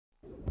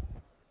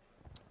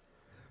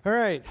All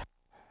right.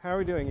 How are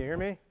we doing? You hear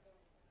me?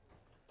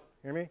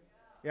 Hear me?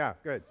 Yeah,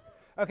 good.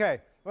 Okay.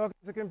 Welcome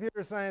to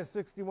Computer Science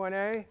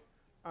 61A,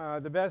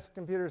 the best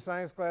computer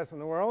science class in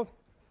the world.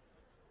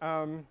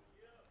 And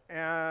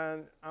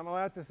I'm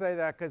allowed to say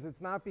that because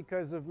it's not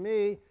because of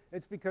me,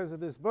 it's because of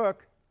this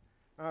book,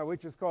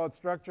 which is called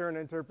Structure and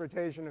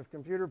Interpretation of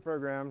Computer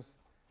Programs,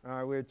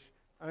 which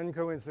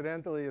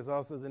uncoincidentally is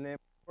also the name of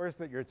the course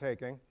that you're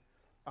taking.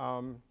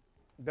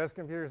 Best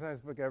computer science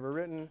book ever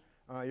written.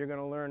 You're going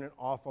to learn an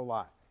awful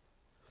lot.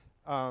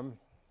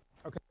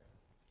 Okay.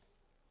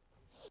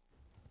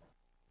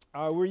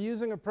 We're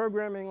using a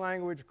programming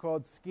language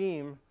called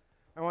Scheme.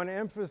 I want to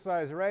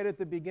emphasize right at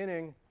the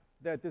beginning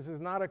that this is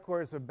not a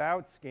course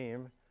about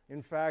Scheme.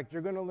 In fact,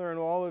 you're going to learn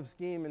all of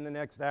Scheme in the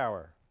next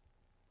hour.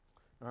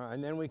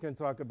 And then we can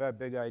talk about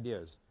big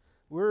ideas.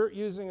 We're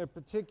using a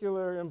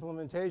particular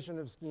implementation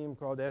of Scheme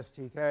called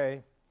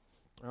STK.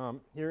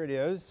 Here it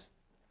is.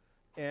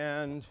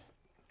 And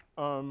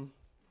I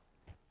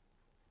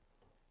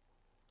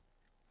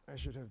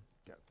should have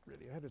got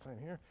ready ahead of time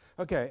here.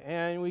 OK,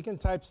 and we can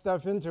type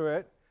stuff into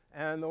it.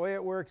 And the way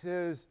it works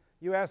is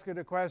you ask it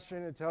a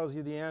question, it tells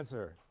you the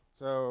answer.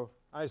 So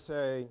I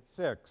say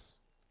 6.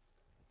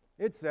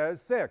 It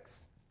says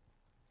 6.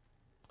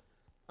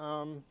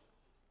 I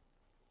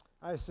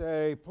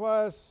say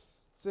plus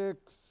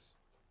 6,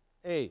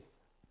 8.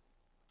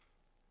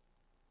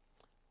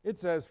 It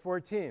says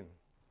 14.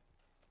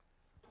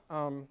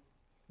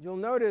 You'll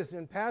notice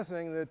in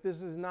passing that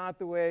this is not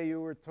the way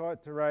you were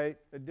taught to write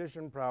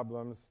addition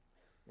problems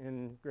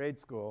in grade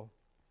school.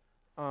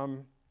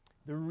 The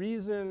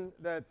reason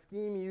that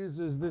Scheme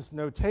uses this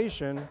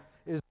notation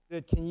is that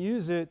it can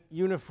use it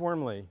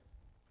uniformly.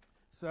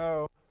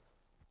 So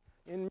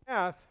in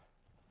math,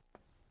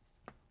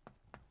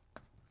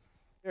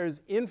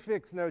 there's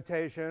infix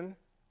notation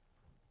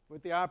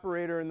with the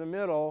operator in the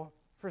middle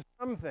for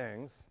some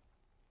things.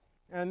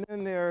 And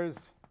then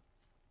there's,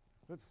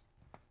 oops.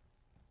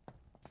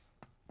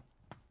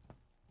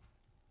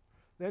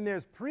 Then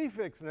there's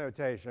prefix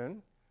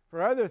notation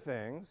for other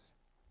things.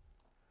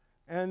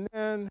 And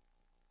then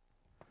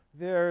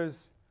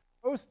there's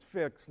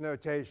postfix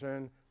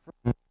notation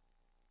for,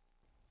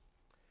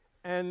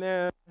 and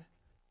then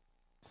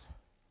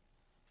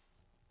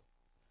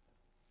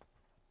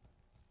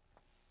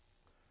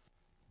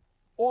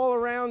all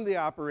around the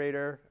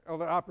operator, or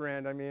the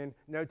operand, I mean,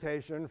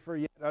 notation for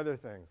yet other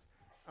things.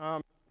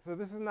 So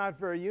this is not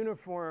very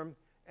uniform,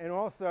 and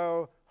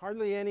also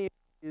hardly any of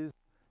these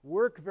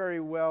work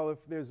very well if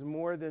there's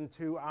more than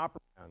 2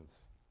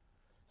 operands.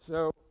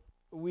 So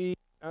we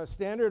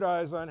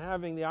standardize on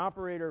having the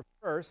operator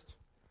first,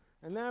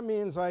 and that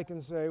means I can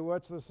say,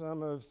 what's the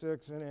sum of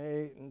 6 and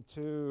 8 and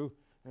 2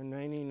 and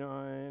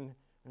 99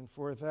 and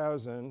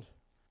 4,000,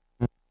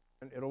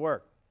 and it'll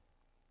work.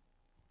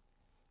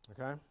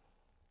 Okay?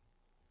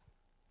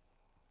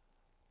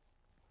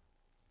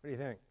 What do you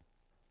think?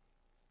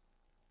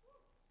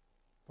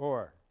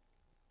 4.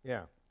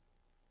 Yeah.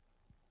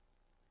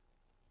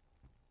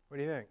 What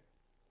do you think?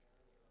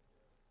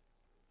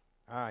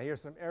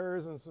 Here's some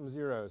errors and some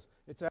zeros.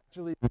 It's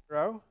actually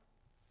 0.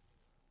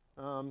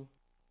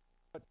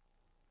 But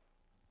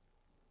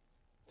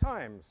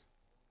times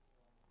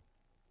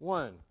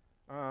 1.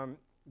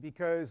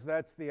 Because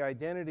that's the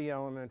identity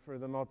element for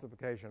the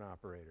multiplication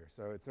operator.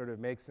 So it sort of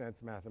makes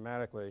sense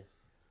mathematically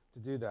to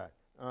do that.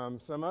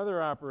 Some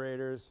other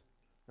operators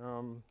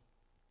don't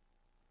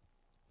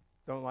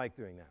like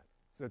doing that.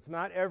 So it's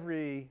not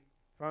every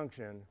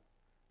function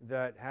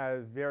that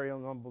has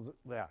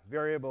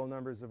variable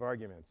numbers of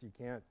arguments. You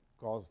can't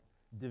call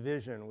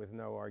division with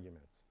no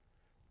arguments.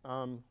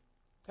 How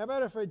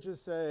about if I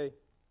just say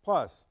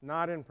plus,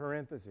 not in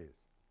parentheses?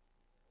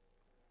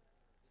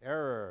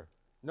 Error.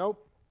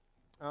 Nope.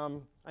 I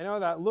know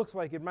that looks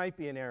like it might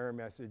be an error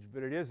message,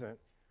 but it isn't.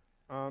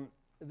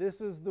 This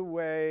is the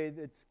way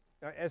that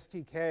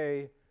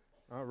STK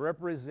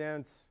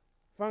represents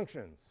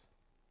functions.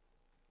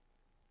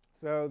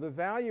 So the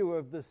value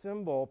of the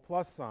symbol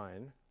plus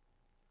sign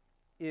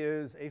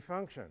is a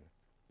function.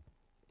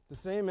 The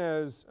same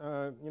as,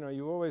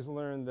 you always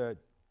learn that,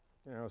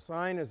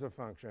 sine is a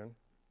function.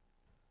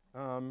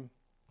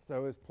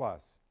 So is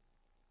plus.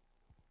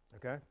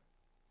 Okay?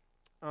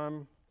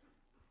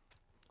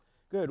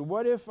 Good.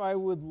 What if I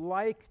would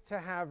like to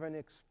have an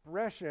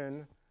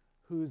expression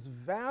whose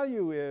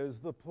value is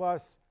the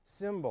plus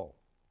symbol?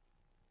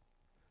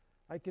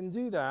 I can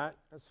do that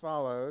as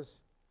follows.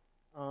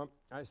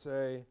 I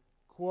say,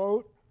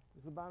 quote,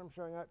 is the bottom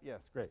showing up?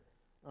 Yes, great.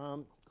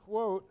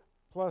 Quote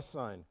plus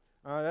sign.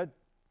 I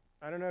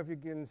don't know if you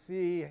can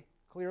see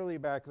clearly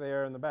back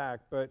there in the back,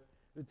 but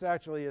it's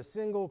actually a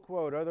single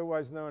quote,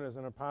 otherwise known as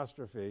an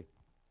apostrophe.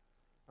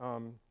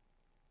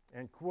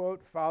 And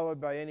quote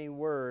followed by any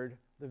word,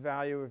 the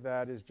value of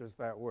that is just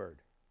that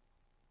word.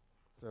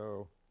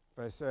 So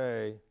if I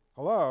say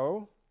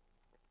hello,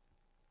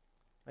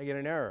 I get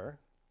an error.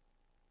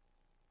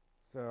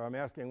 So I'm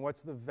asking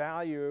what's the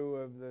value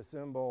of the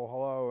symbol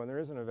hello, and there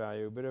isn't a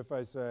value. But if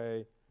I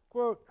say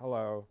quote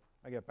hello,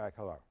 I get back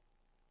hello.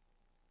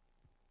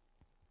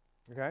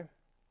 Okay?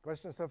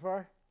 Questions so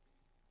far?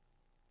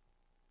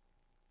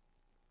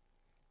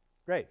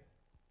 Great.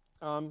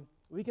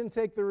 We can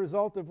take the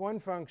result of one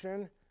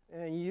function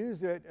and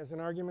use it as an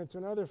argument to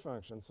another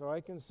function. So I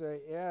can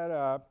say add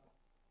up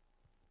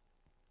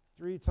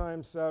 3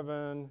 times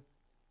 7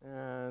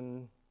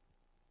 and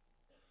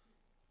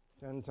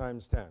 10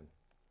 times 10.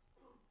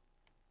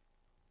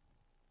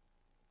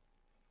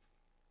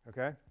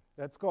 Okay?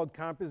 That's called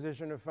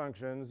composition of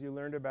functions. You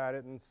learned about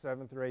it in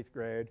 7th or 8th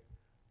grade.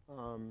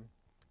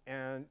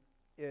 And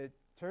it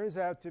turns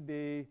out to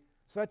be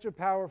such a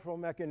powerful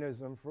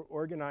mechanism for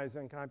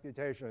organizing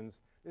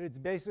computations that it's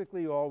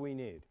basically all we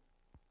need.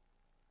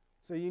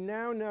 So you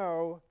now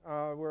know,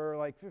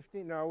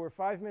 we're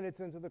 5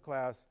 minutes into the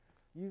class.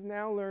 You've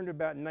now learned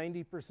about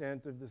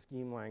 90% of the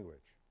scheme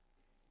language.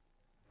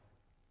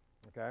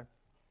 Okay?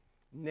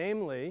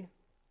 Namely,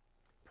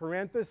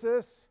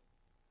 parenthesis,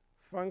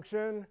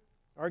 function,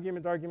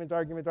 argument, argument,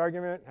 argument,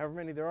 argument, however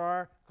many there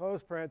are,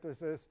 close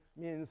parenthesis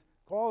means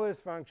call this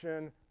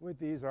function with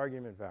these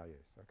argument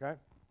values. Okay?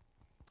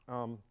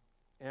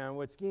 And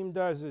what scheme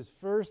does is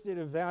first it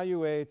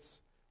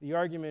evaluates the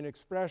argument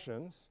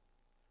expressions.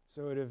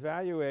 So it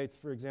evaluates,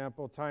 for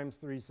example, times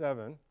 3,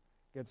 7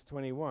 gets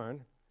 21.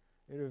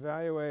 It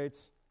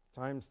evaluates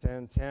times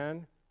 10,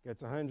 10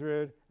 gets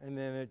 100. And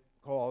then it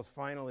calls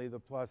finally the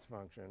plus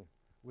function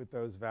with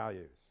those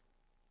values.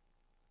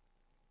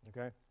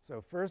 Okay?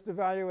 So first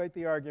evaluate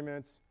the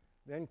arguments,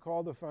 then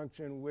call the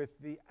function with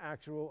the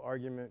actual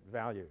argument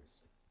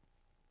values.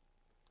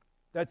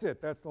 That's it.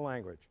 That's the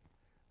language.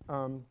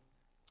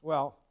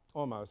 Well,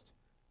 almost.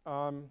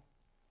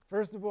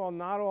 First of all,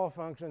 not all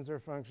functions are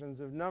functions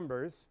of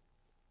numbers.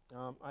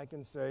 I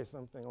can say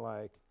something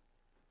like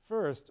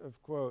first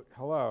of quote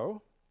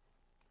hello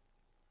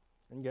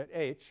and get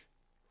h,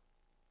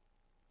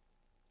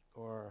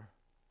 or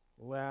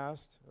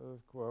last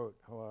of quote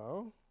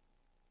hello,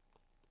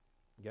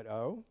 get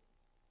o,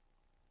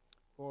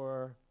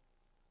 or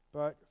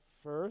but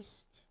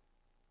first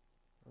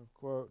of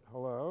quote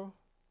hello,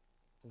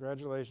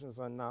 congratulations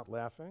on not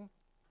laughing,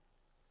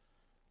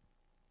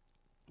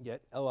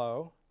 get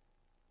lo,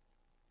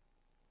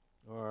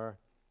 or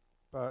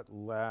but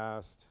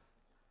last,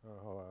 oh,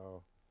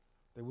 hello.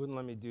 They wouldn't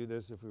let me do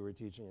this if we were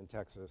teaching in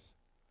Texas.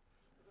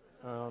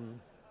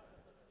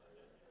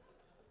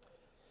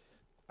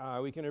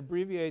 We can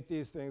abbreviate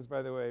these things,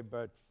 by the way,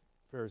 but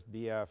first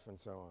BF and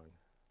so on.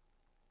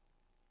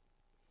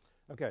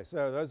 Okay,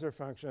 so those are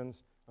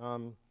functions.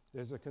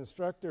 There's a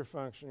constructor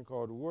function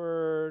called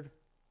word.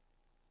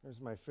 Here's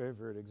my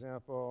favorite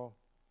example.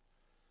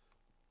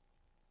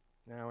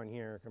 Now and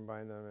here,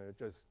 combine them, and it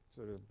just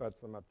sort of butts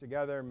them up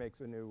together,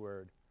 makes a new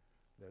word.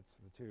 That's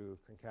the two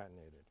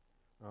concatenated.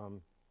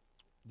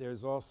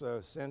 There's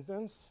also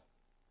sentence,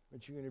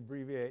 which you can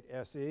abbreviate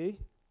SE.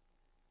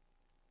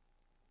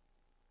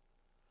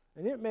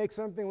 And it makes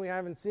something we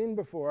haven't seen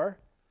before,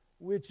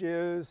 which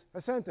is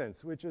a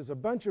sentence, which is a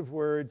bunch of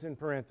words in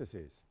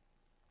parentheses.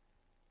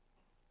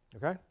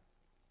 Okay?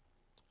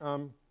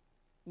 Now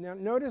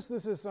notice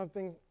this is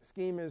something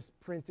scheme is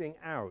printing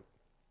out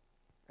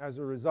as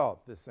a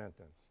result, this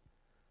sentence.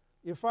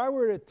 If I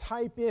were to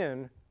type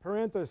in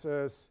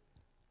parenthesis,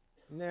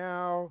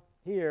 now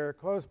here,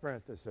 close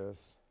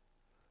parenthesis,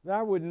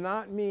 that would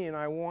not mean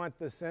I want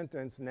the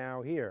sentence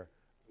now here.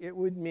 It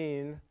would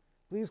mean,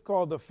 please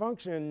call the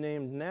function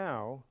named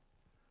now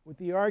with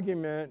the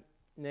argument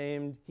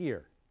named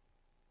here.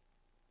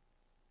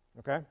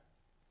 Okay?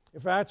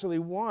 If I actually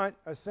want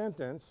a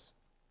sentence,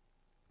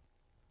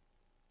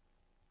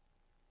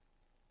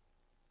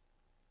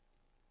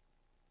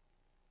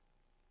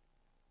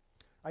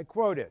 I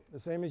quote it, the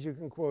same as you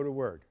can quote a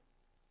word.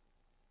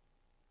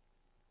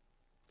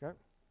 Okay?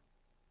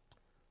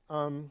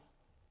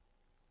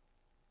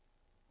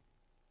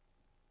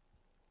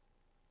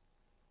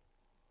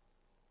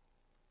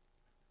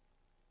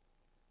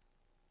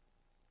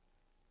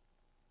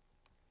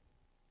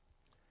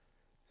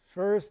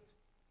 First,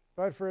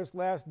 but first,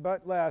 last,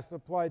 but last,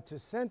 applied to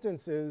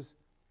sentences,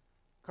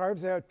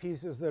 carves out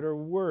pieces that are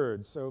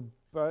words. So,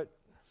 but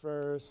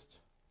first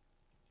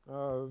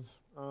of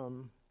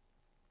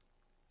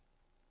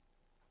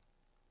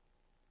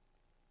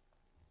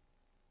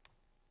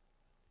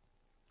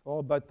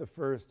all but the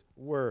first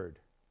word.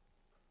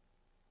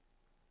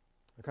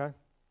 Okay?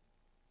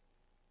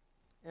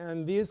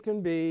 And these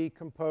can be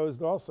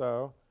composed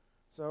also.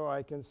 So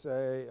I can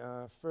say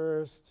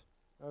first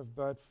of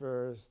but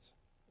first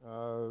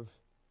of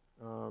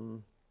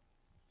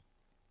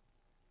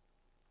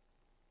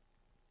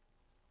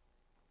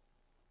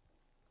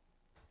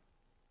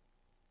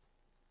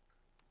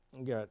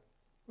get,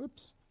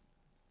 whoops.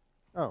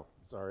 Oh,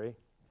 sorry.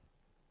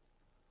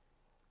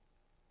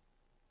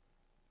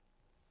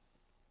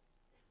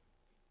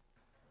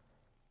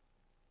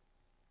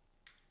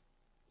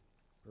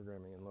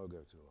 Programming in Logo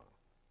too long.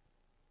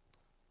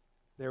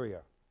 There we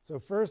go. So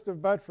first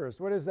of but first,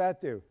 what does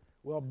that do?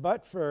 Well,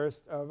 but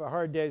first of a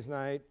hard day's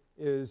night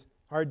is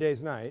hard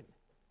day's night,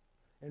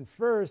 and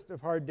first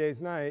of hard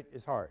day's night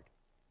is hard.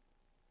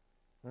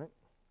 Right?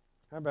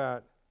 How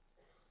about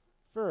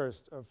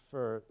first of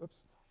first,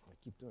 oops, I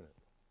keep doing it.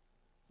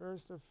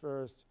 First of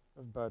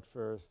but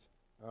first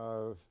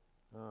of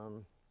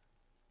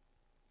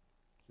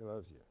She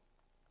loves you.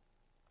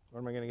 What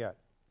am I going to get?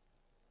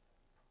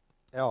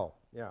 L,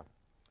 yeah.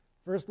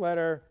 First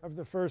letter of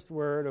the first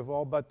word of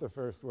all but the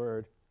first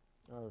word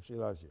of she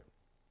loves you.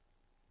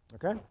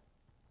 Okay?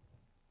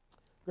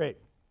 Great.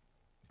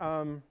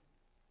 Can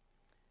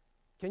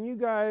you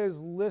guys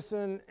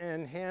listen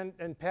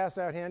and pass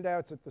out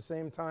handouts at the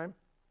same time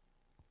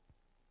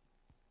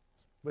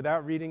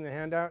without reading the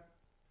handout?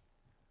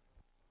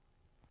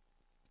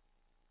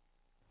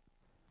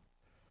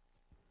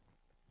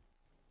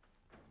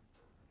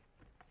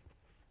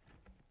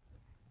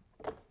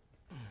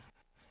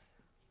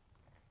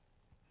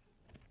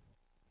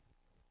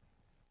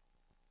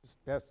 Just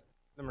pass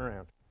them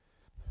around.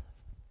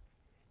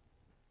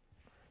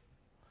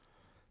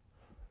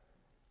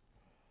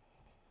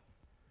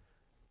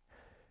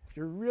 If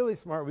you're really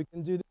smart, we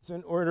can do this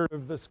in order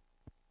of the square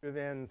root of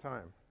n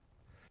time.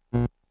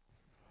 Just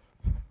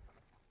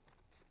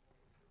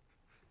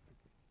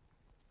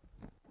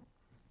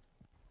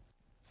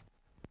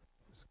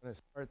going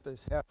to start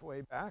this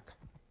halfway back,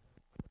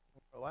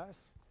 more or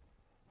less.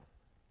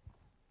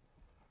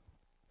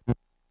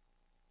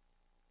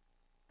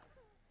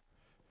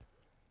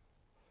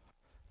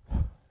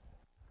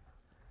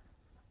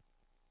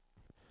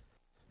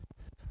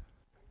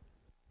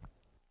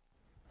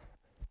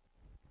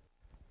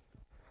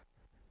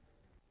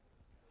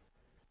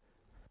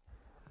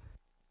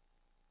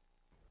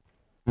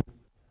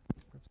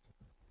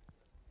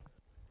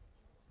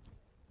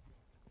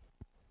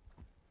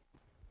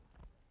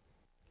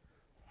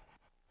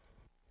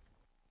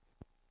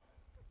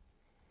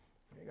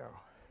 There you go.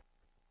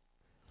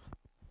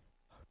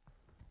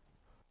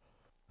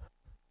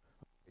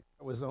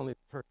 That was only the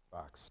first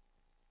box.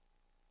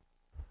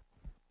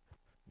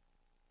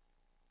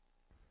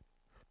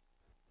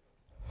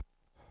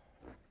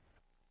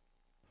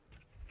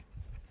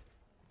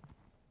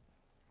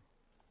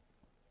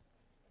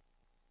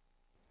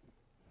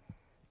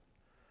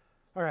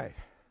 All right.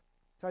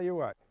 Tell you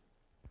what.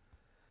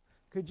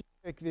 Could you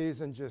take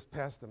these and just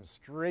pass them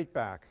straight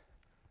back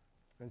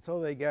until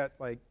they get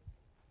like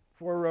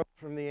 4 rows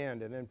from the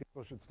end, and then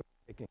people should start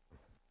taking them.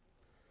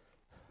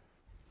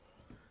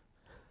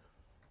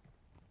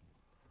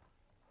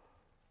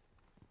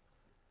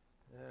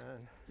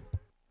 And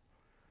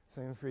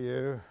same for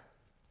you.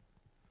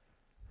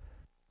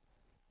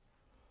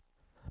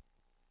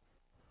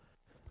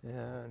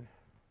 And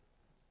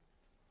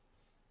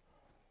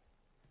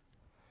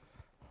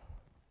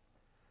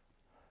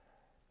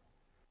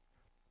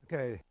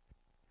okay.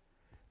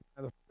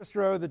 Now the first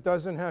row that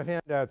doesn't have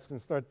handouts can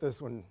start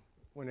this one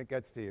when it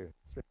gets to you.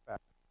 Straight back.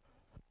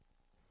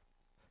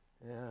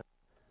 And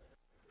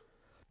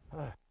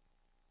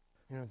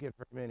you don't get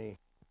very many.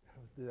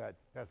 Let's do that.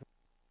 Pass it.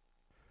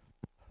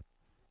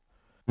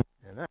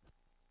 And that.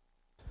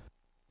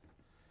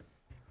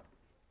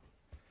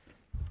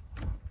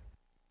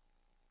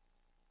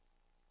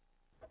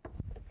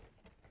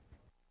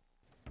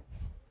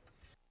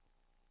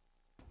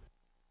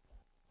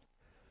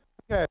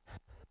 Okay.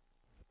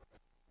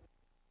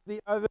 The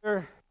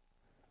other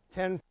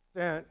 10%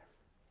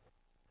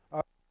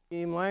 of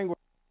scheme language,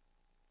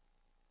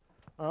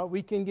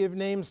 we can give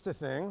names to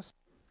things.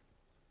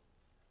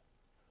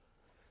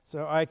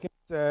 So I can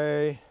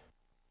say,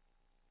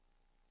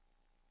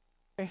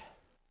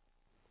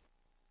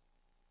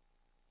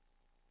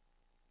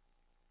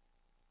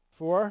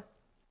 four.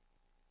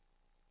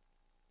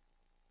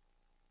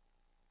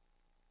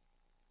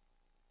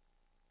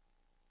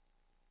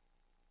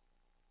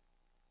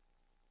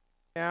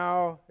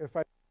 Now, if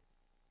I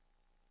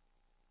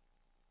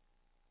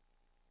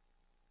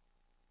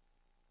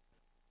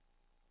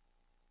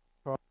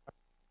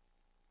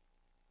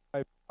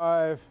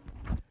five,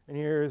 and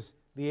here's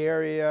the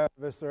area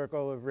of a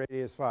circle of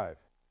radius 5.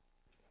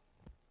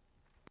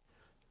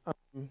 I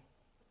can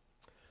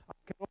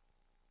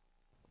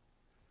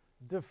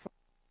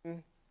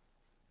define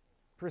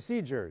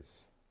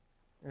procedures,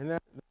 and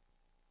that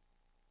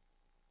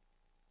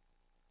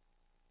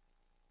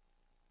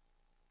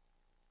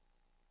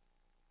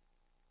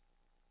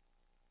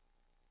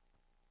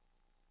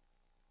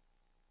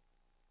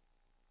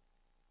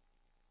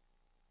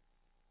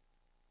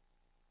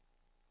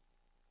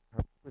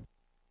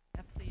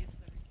Please.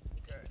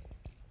 okay.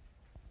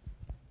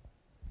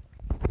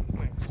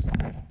 Thanks.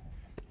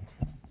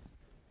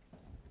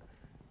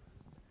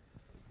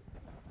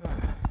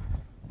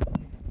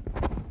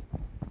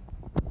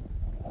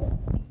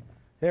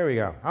 There we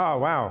go. Oh,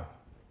 wow.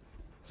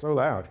 So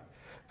loud.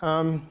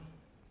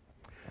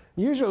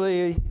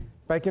 Usually,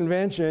 by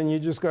convention, you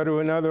just go to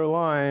another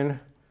line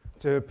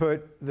to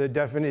put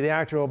the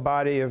actual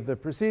body of the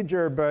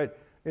procedure, but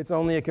it's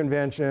only a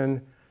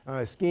convention.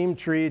 Scheme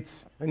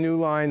treats a new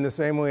line the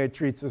same way it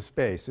treats a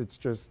space. It's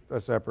just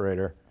a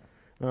separator.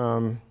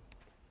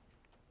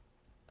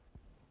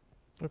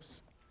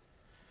 Oops.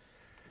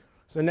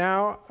 So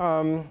now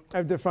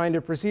I've defined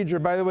a procedure.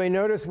 By the way,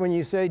 notice when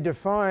you say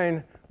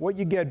define, what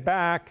you get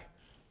back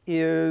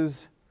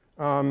is,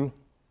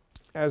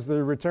 as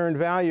the returned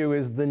value,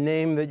 is the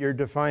name that you're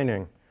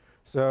defining.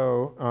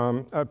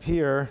 So up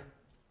here,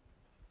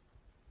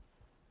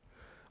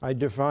 I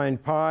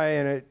defined pi,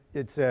 and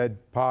it said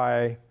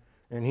pi.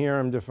 And here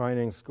I'm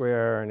defining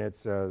square, and it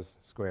says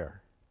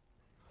square.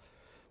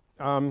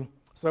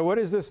 So what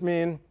does this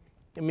mean?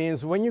 It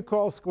means when you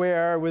call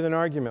square with an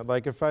argument,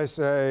 like if I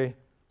say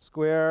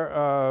square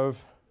of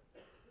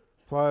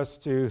plus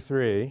 2,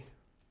 3,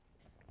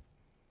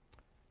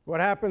 what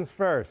happens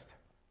first?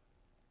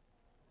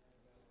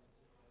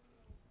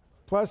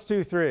 Plus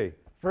 2, 3.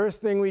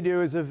 First thing we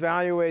do is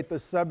evaluate the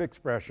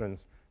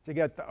sub-expressions to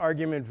get the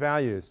argument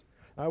values.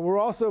 We're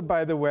also,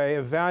 by the way,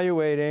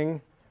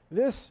 evaluating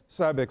this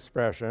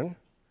sub-expression,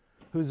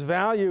 whose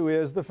value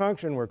is the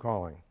function we're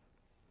calling.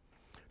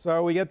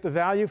 So we get the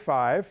value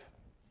 5.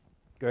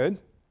 Good.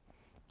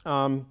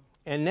 And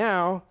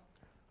now,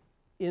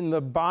 in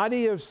the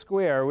body of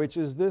square, which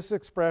is this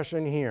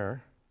expression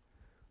here,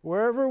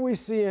 wherever we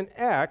see an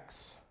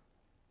x,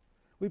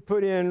 we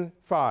put in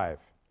 5.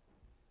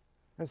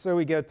 And so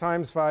we get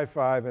times 5,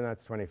 5, and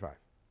that's 25.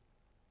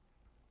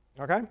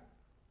 OK?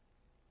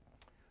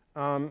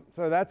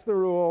 So that's the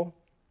rule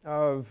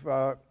of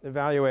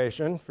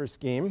evaluation for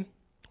scheme,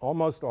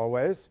 almost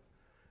always.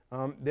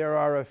 There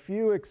are a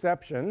few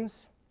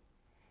exceptions.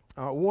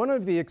 One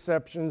of the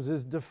exceptions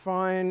is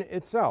define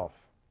itself.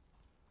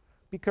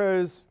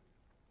 Because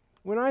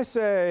when I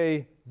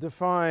say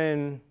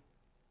define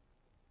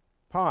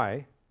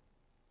pi,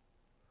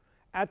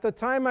 at the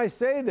time I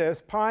say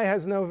this, pi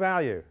has no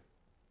value.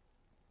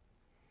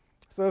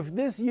 So if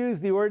this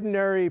used the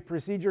ordinary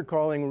procedure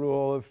calling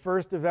rule of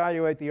first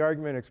evaluate the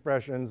argument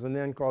expressions and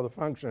then call the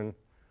function,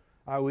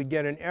 we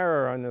get an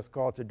error on this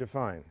call to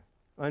define,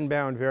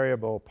 unbound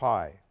variable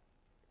pi.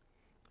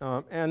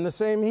 And the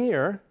same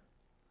here.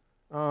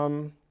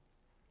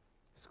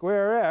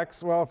 Square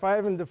x, well, if I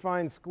haven't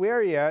defined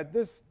square yet,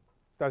 this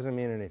doesn't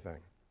mean anything.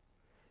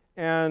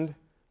 And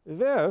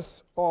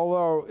this,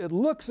 although it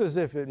looks as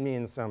if it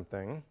means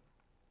something,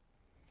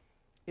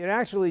 it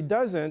actually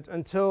doesn't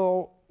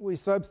until we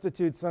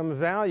substitute some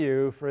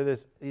value for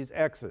these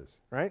x's,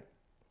 right?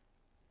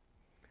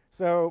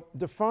 So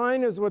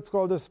define is what's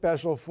called a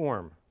special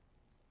form.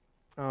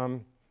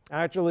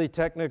 Actually,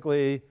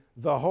 technically,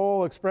 the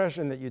whole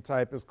expression that you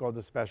type is called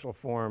a special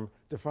form.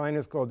 Define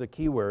is called a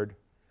keyword,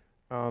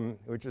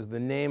 which is the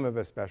name of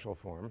a special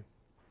form.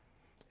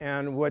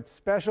 And what's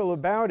special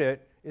about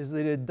it is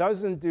that it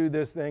doesn't do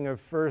this thing of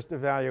first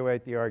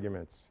evaluate the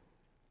arguments,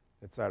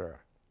 et cetera.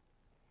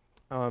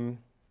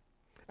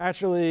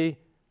 Actually,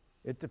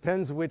 it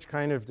depends which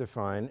kind of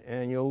define,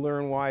 and you'll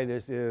learn why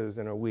this is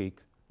in a week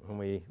when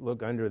we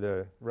look under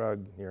the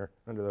rug here,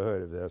 under the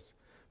hood of this.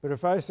 But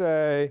if I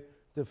say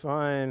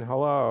define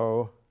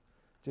hello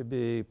to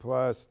be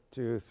plus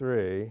 2,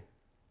 3,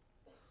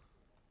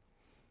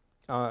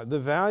 the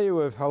value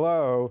of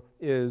hello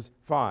is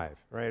 5,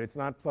 right? It's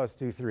not plus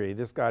 2, 3.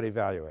 This got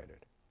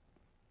evaluated.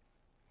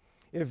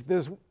 If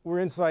this were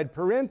inside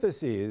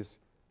parentheses,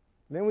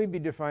 then we'd be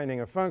defining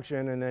a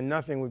function, and then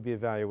nothing would be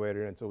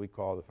evaluated until we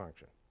call the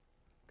function.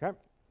 OK?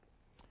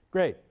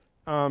 Great.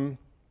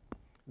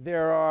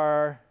 There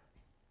are,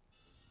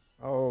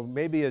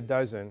 maybe a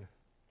dozen.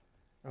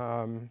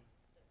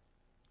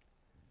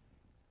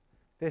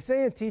 They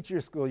say in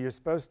teacher school you're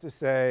supposed to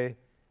say,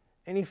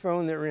 any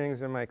phone that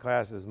rings in my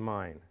class is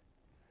mine.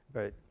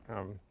 But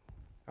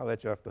I'll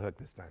let you off the hook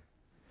this time.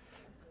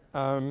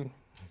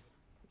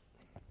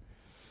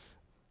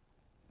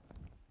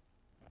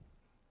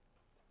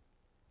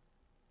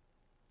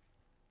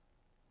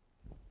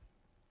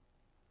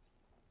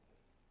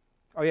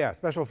 Oh, yeah,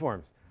 special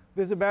forms.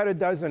 There's about a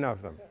dozen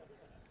of them.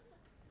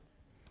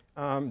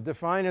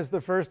 Define is the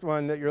first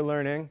one that you're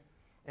learning.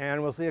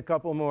 And we'll see a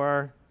couple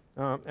more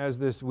as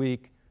this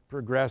week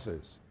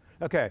progresses.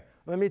 OK,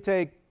 let me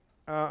take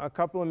a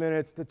couple of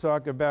minutes to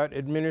talk about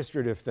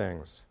administrative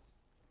things.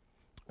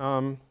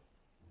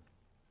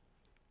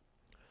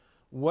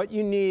 What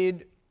you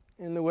need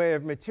in the way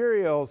of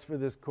materials for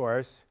this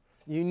course,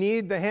 you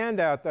need the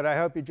handout that I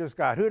hope you just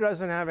got. Who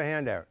doesn't have a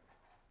handout?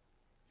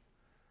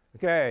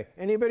 OK,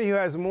 anybody who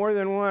has more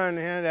than one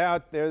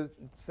handout,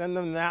 send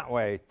them that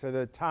way to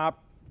the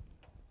top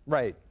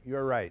right.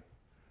 You're right.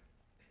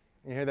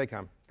 And here they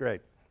come.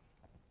 Great.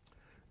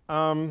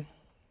 So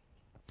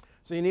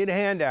you need a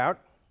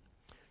handout.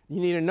 You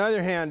need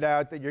another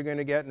handout that you're going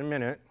to get in a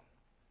minute.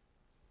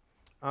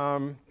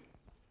 You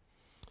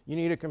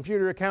need a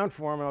computer account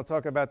form, and I'll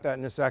talk about that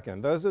in a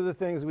second. Those are the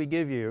things we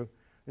give you.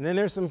 And then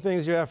there's some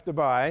things you have to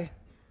buy.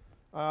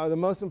 The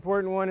most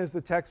important one is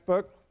the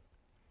textbook.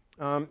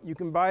 You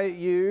can buy it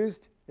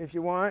used if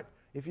you want.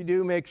 If you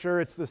do, make sure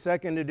it's the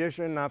second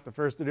edition, not the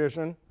first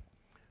edition.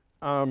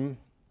 Second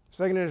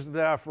edition has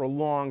been out for a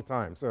long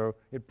time, so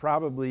it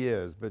probably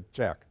is, but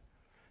check.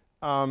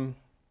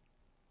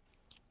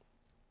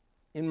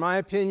 In my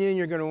opinion,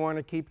 you're going to want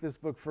to keep this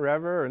book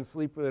forever and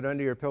sleep with it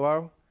under your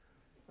pillow.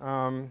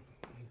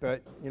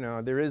 But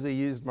there is a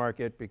used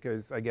market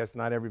because I guess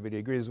not everybody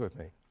agrees with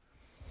me.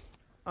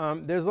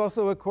 There's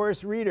also a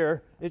course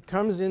reader. It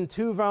comes in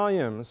 2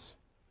 volumes,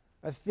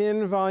 a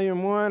thin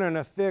volume 1 and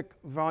a thick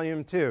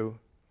volume 2.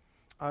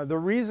 The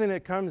reason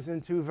it comes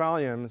in 2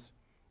 volumes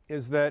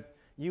is that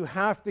you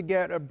have to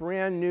get a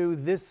brand new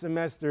this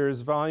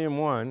semester's volume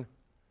 1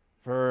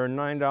 for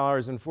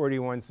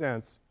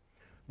 $9.41.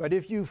 But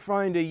if you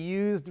find a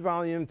used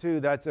volume 2,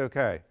 that's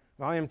okay.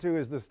 Volume 2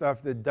 is the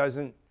stuff that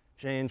doesn't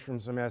change from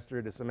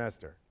semester to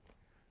semester.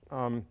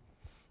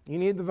 You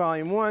need the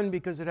volume 1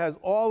 because it has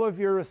all of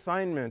your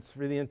assignments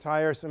for the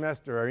entire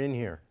semester are in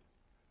here.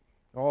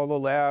 All the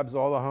labs,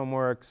 all the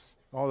homeworks,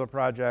 all the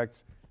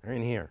projects are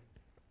in here.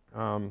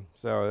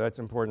 So that's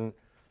important.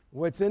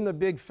 What's in the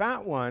big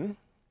fat one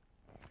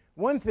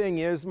thing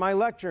is my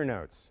lecture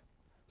notes.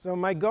 So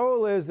my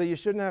goal is that you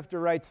shouldn't have to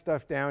write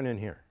stuff down in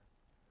here.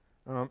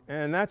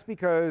 And that's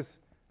because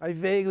I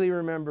vaguely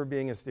remember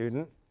being a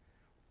student,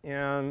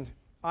 and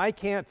I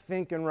can't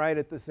think and write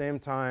at the same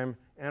time,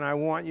 and I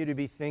want you to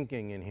be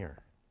thinking in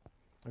here.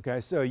 Okay,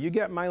 so you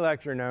get my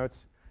lecture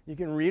notes. You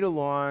can read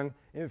along.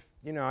 If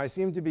I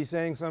seem to be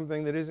saying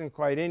something that isn't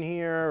quite in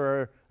here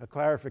or a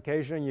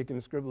clarification, you can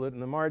scribble it in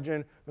the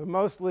margin. But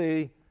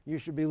mostly, you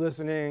should be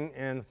listening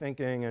and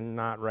thinking and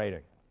not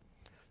writing.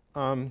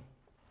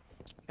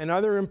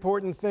 Another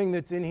important thing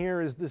that's in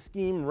here is the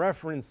scheme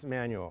reference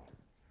manual.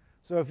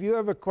 So if you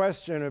have a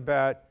question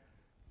about,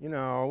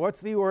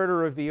 what's the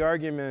order of the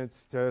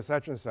arguments to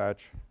such and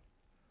such,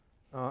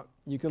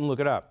 you can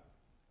look it up.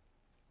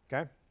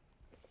 Okay?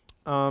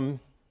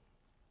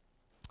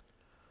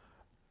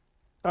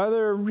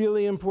 Other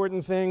really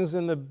important things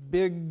in the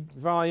big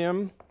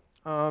volume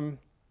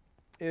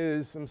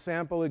is some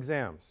sample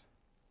exams.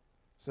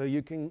 So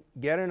you can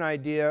get an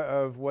idea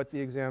of what the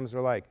exams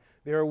are like.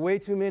 There are way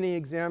too many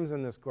exams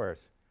in this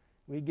course.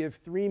 We give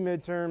 3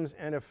 midterms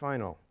and a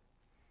final.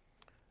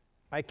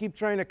 I keep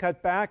trying to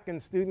cut back,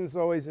 and students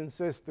always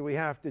insist that we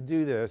have to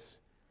do this,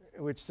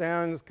 which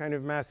sounds kind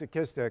of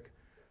masochistic.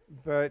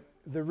 But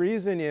the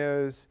reason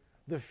is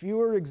the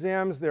fewer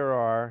exams there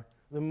are,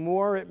 the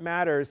more it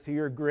matters to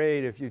your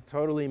grade if you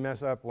totally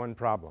mess up one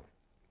problem.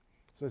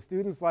 So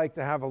students like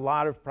to have a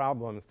lot of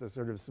problems to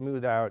sort of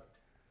smooth out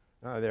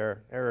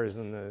their errors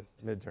in the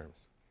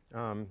midterms.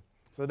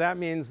 So that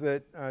means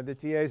that the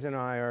TAs and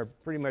I are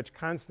pretty much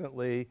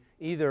constantly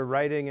either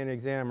writing an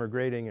exam or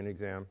grading an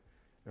exam,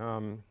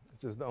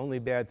 which is the only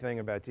bad thing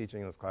about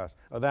teaching this class.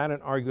 Oh, that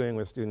and arguing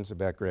with students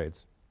about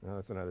grades.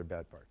 That's another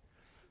bad part.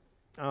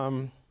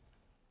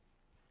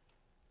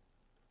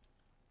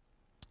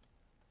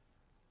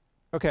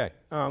 OK,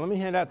 let me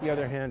hand out the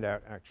other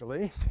handout,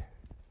 actually.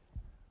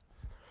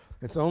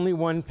 It's only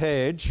 1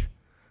 page.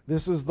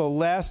 This is the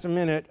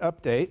last-minute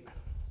update.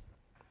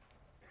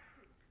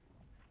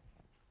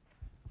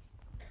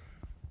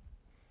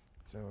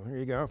 So here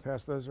you go.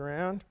 Pass those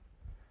around.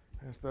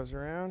 Pass those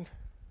around.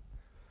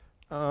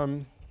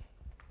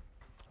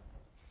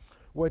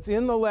 What's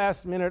in the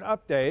last-minute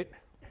update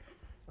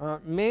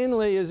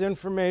mainly is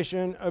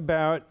information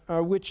about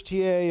which TA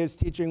is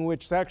teaching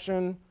which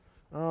section,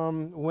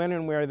 when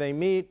and where they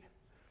meet,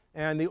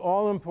 and the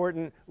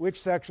all-important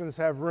which sections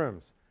have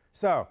rooms.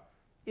 So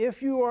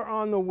if you are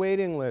on the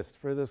waiting list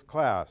for this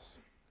class,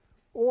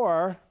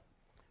 or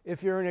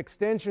if you're an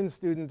extension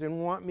student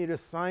and want me to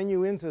sign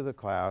you into the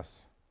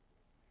class,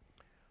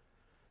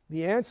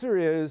 the answer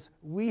is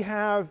we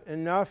have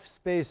enough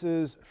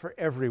spaces for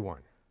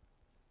everyone.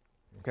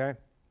 Okay?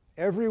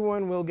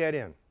 Everyone will get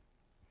in,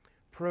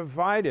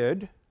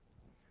 provided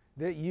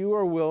that you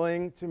are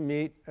willing to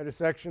meet at a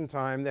section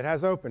time that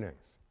has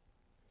openings.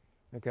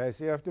 Okay,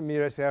 so you have to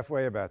meet us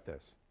halfway about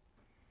this.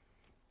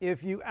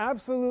 If you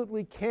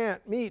absolutely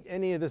can't meet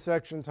any of the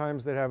section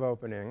times that have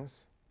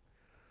openings,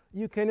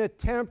 you can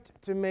attempt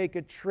to make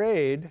a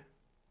trade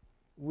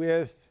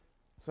with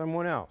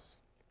someone else.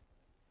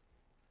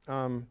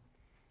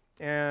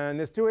 And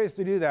there's 2 ways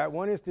to do that.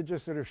 One is to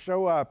just sort of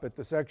show up at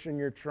the section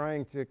you're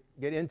trying to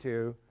get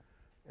into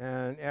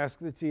and ask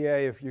the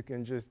TA if you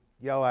can just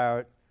yell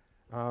out,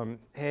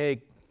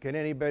 hey, can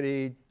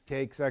anybody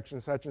take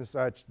section such and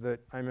such that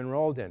I'm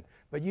enrolled in?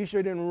 But you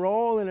should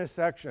enroll in a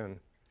section,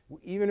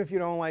 even if you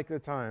don't like the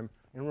time.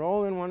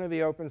 Enroll in one of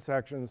the open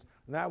sections,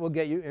 and that will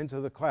get you into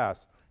the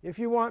class. If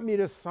you want me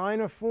to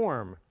sign a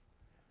form,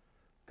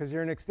 because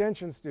you're an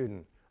extension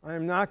student, I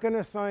am not going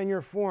to sign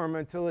your form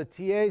until a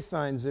TA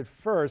signs it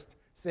first,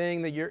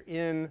 saying that you're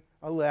in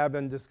a lab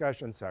and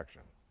discussion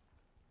section.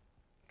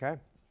 Okay?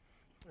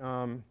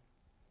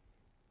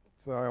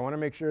 So I want to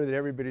make sure that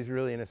everybody's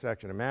really in a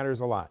section. It matters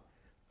a lot.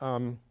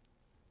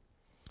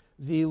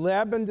 The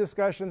lab and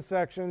discussion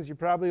sections, you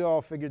probably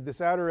all figured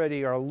this out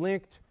already, are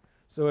linked.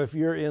 So if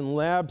you're in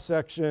lab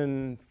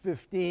section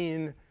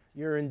 15,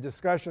 you're in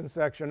discussion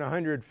section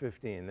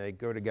 115. They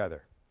go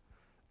together.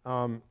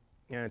 And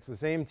it's the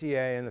same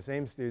TA and the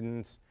same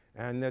students.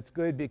 And that's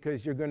good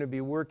because you're going to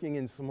be working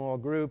in small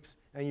groups,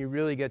 and you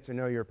really get to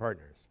know your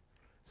partners.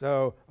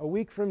 So a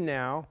week from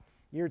now,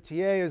 your TA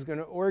is going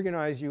to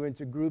organize you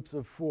into groups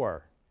of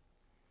 4.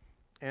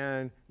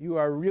 And you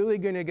are really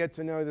going to get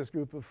to know this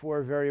group of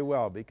 4 very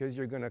well, because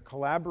you're going to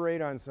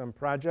collaborate on some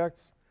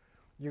projects.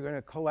 You're going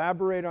to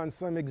collaborate on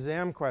some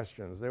exam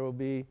questions. There will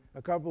be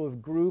a couple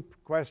of group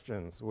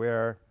questions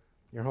where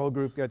your whole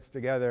group gets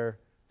together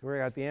to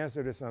work out the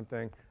answer to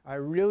something. I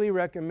really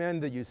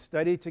recommend that you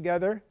study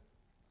together.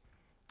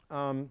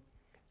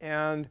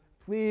 And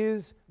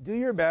please do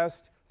your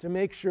best to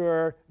make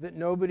sure that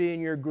nobody in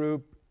your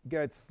group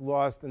gets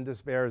lost and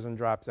despairs and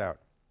drops out.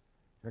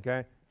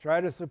 Okay?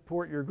 Try to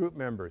support your group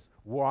members.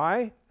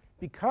 Why?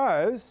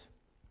 Because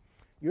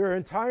your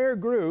entire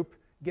group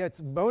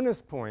gets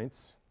bonus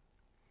points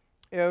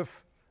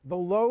if the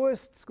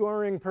lowest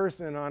scoring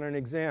person on an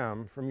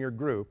exam from your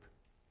group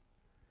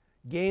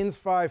gains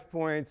 5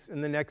 points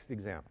in the next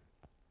exam.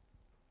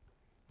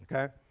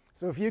 Okay?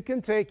 So if you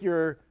can take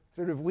your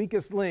sort of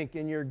weakest link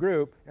in your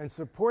group and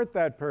support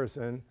that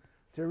person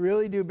to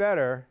really do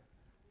better,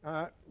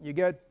 you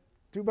get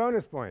 2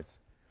 bonus points.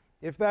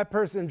 If that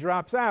person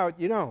drops out,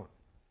 you don't.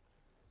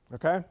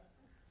 Okay?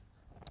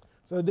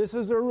 So this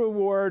is a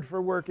reward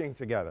for working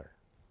together.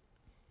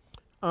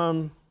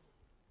 Having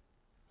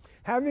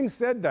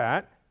said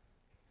that,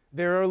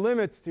 there are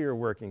limits to your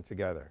working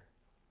together.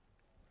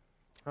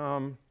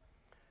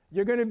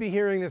 You're going to be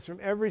hearing this from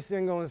every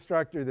single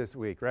instructor this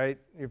week, right?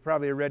 You've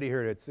probably already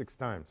heard it 6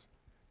 times.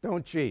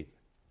 Don't cheat.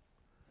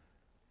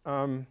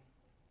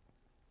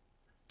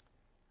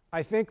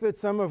 I think that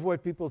some of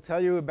what people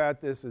tell you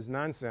about this is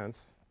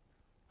nonsense.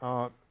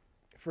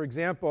 For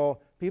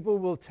example, people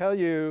will tell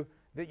you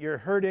that you're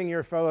hurting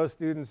your fellow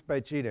students by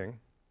cheating.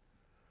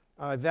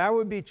 That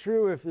would be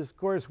true if this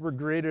course were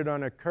graded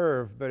on a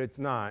curve, but it's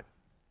not.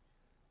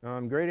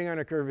 Grading on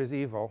a curve is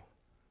evil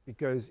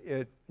because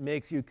it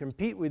makes you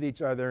compete with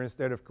each other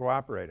instead of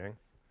cooperating.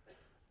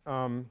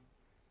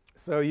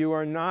 So you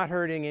are not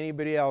hurting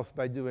anybody else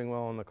by doing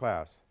well in the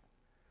class.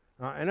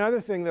 Another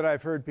thing that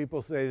I've heard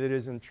people say that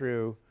isn't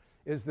true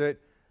is that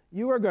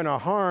you are going to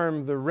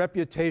harm the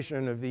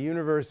reputation of the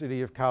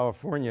University of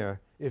California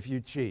if you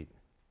cheat.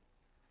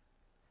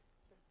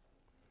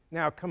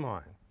 Now, come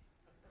on.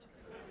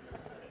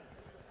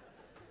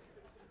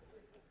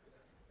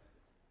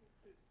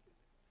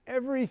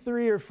 Every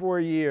 3 or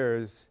 4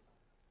 years,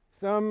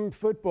 some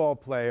football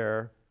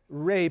player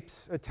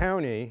rapes a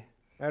townie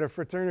at a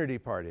fraternity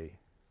party.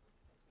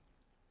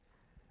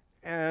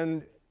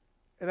 And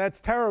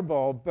that's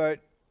terrible, but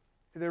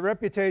the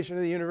reputation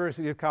of the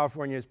University of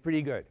California is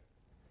pretty good.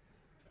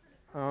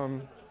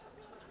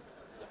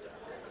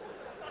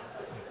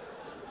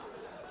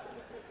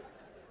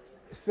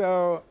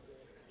 So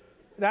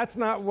that's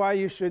not why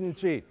you shouldn't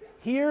cheat.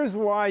 Here's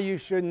why you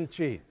shouldn't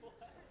cheat.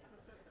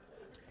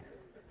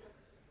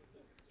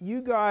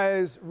 You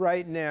guys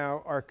right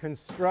now are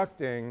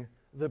constructing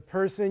the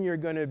person you're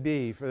going to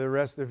be for the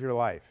rest of your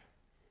life.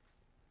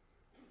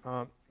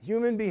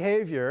 Human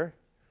behavior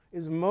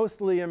is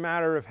mostly a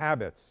matter of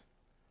habits.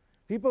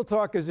 People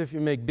talk as if you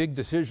make big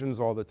decisions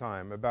all the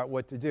time about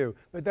what to do,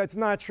 but that's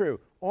not true.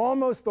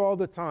 Almost all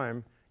the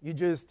time, you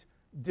just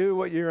do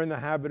what you're in the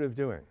habit of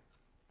doing.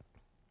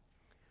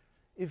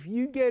 If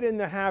you get in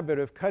the habit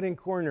of cutting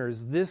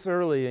corners this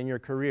early in your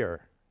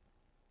career,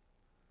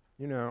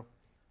 you know,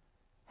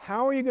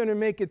 how are you going to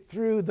make it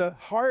through the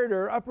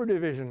harder upper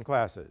division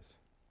classes?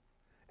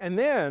 And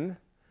then,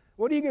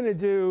 what are you going to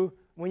do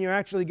when you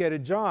actually get a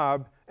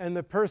job and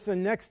the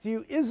person next to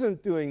you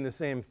isn't doing the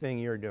same thing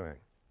you're doing?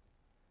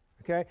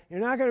 Okay? You're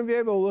not going to be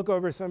able to look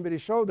over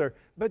somebody's shoulder,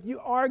 but you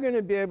are going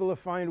to be able to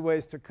find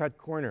ways to cut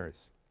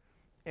corners.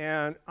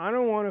 And I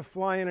don't want to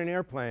fly in an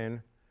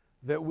airplane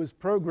that was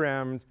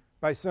programmed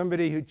by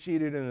somebody who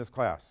cheated in this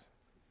class.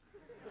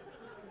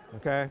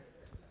 Okay?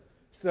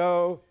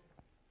 So,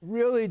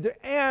 really,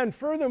 and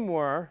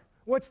furthermore,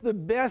 what's the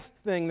best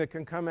thing that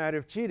can come out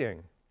of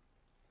cheating?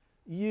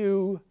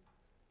 You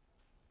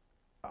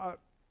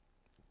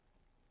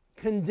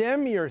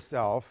condemn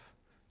yourself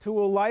to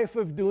a life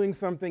of doing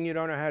something you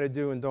don't know how to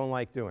do and don't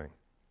like doing.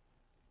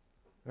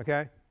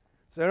 Okay?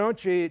 So don't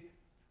cheat.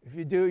 If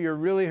you do, you're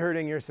really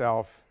hurting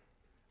yourself.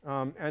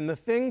 And the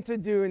thing to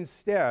do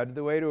instead,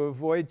 the way to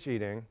avoid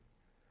cheating,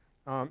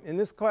 in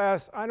this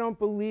class, I don't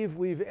believe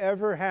we've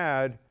ever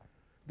had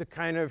the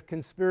kind of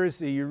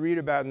conspiracy you read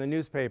about in the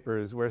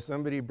newspapers where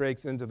somebody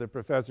breaks into the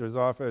professor's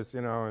office,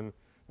 you know, and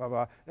blah,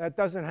 blah. That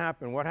doesn't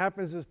happen. What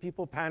happens is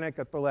people panic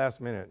at the last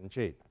minute and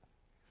cheat.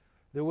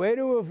 The way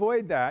to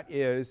avoid that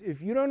is,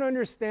 if you don't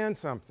understand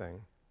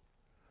something,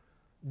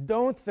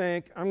 don't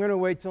think, I'm going to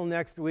wait till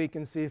next week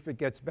and see if it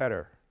gets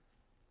better.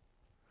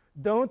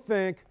 Don't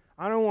think,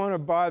 I don't want to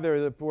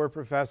bother the poor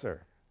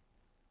professor.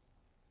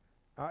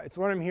 It's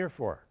what I'm here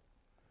for.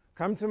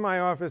 Come to my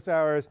office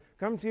hours,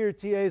 come to your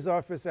TA's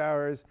office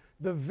hours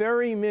the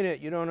very minute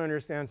you don't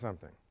understand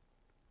something.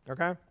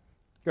 Okay?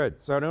 Good.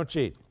 So don't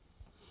cheat.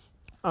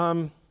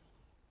 Other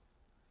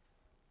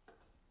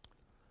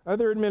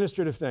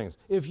administrative things.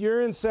 If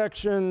you're in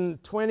section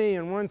 20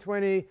 and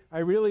 120, I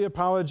really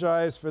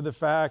apologize for the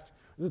fact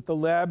that the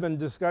lab and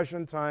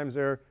discussion times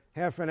are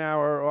half an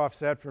hour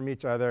offset from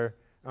each other.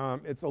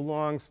 It's a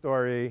long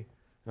story,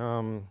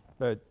 but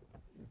it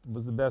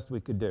was the best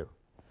we could do.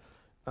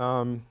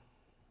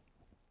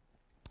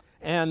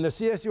 And the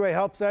CSUA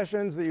help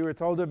sessions that you were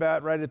told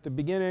about right at the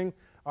beginning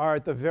are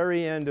at the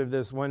very end of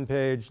this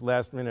one-page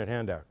last-minute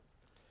handout.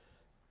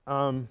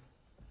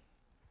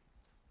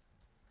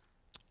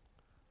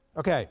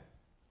 Okay,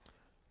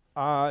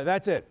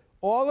 that's it.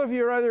 All of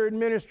your other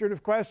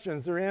administrative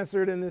questions are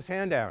answered in this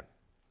handout.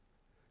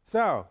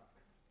 So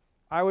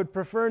I would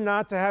prefer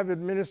not to have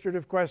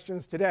administrative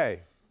questions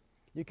today.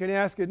 You can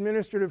ask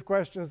administrative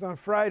questions on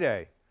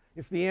Friday.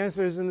 If the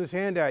answer is in this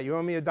handout, you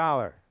owe me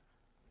 $1.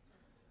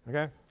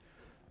 Okay?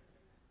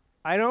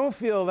 I don't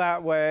feel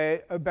that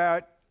way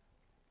about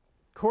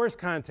course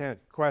content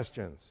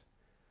questions.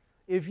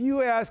 If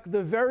you ask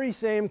the very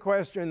same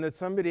question that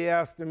somebody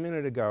asked a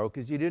minute ago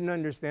because you didn't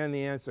understand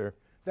the answer,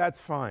 that's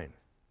fine.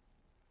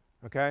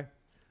 Okay?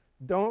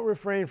 Don't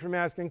refrain from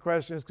asking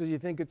questions because you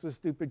think it's a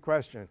stupid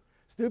question.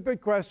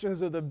 Stupid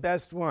questions are the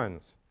best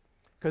ones.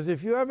 Because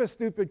if you have a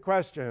stupid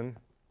question,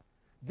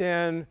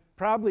 then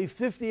probably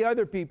 50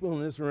 other people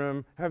in this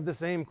room have the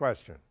same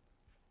question.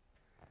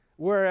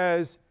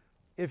 Whereas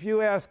if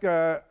you ask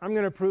a, I'm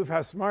going to prove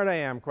how smart I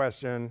am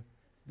question,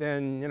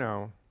 then,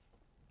 you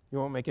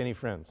won't make any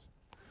friends.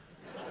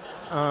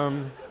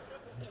 All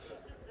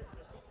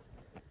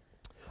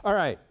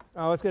right,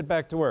 let's get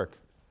back to work.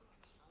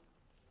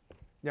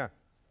 Yeah.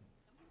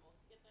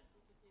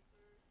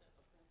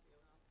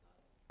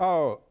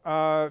 Oh,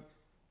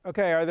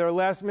 okay, are there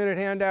last-minute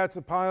handouts,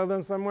 a pile of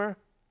them somewhere?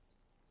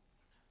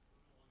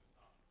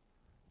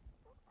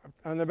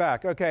 On the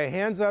back. Okay,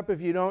 hands up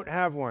if you don't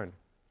have one.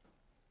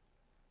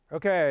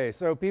 Okay,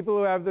 so people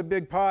who have the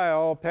big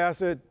pile,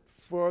 pass it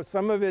for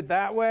some of it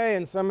that way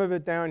and some of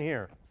it down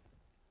here.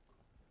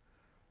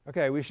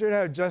 Okay, we should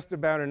have just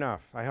about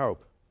enough, I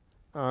hope.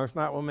 If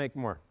not, we'll make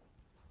more.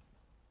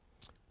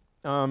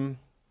 Oh,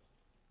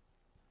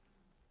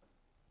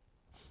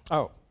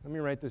 let me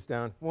write this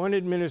down. One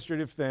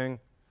administrative thing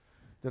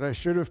that I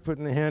should have put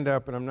in the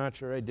handout, but I'm not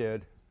sure I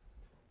did.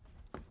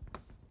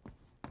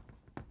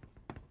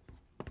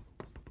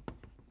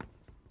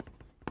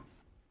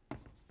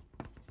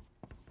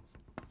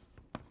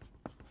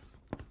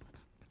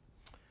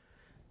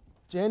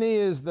 Jenny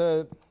is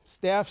the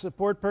staff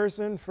support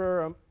person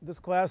for this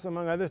class,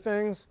 among other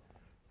things.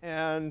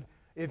 And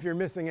if you're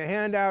missing a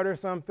handout or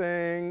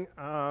something,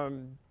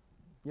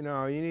 you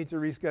need to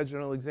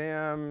reschedule an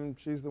exam,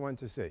 she's the one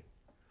to see.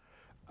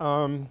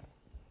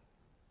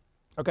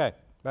 Okay,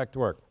 back to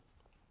work.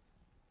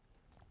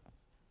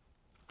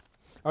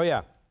 Oh,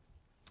 yeah.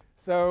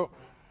 So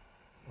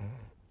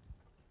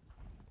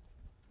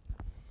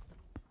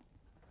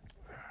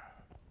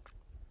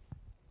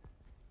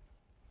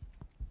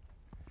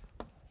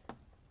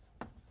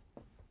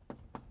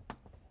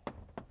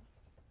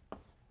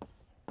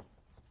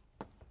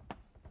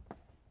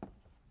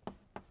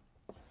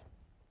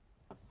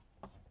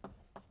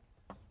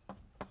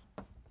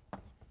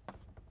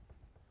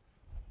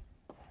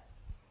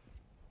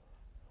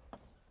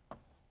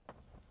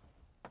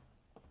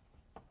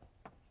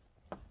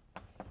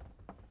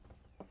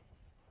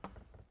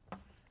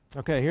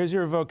okay, here's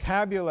your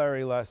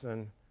vocabulary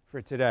lesson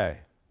for today.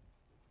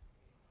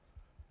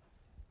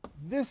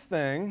 This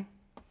thing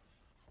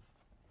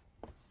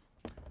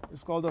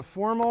is called a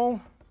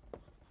formal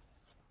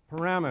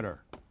parameter.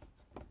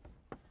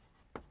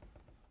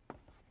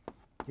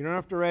 You don't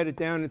have to write it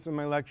down, it's in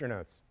my lecture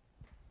notes.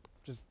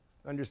 Just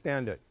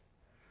understand it.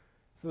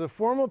 So the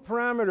formal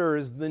parameter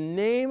is the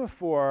name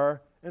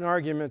for an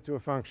argument to a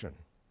function.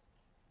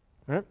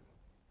 Right?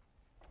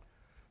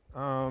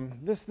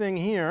 This thing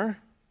here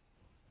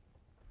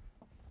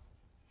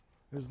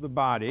is the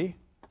body.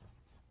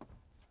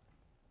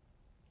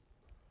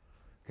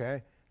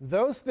 Okay?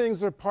 Those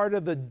things are part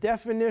of the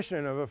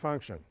definition of a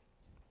function.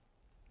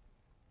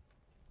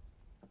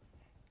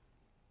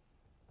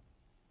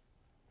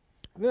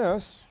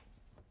 This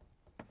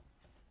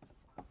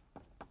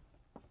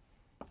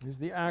is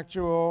the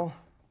actual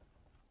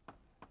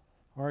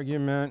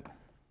argument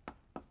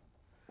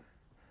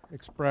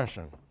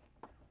expression.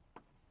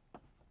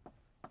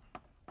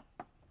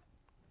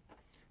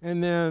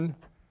 And then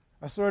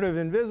a sort of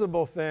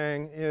invisible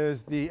thing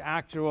is the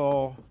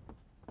actual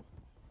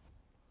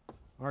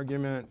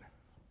argument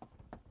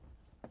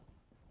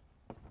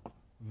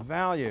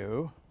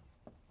value,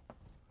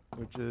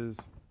 which is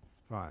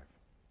 5.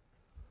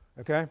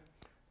 Okay?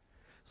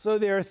 So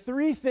there are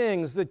three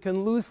things that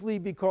can loosely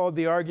be called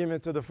the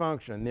argument to the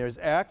function. There's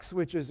x,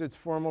 which is its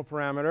formal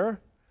parameter.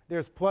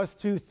 There's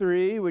 +2,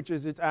 3, which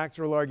is its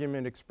actual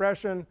argument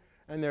expression.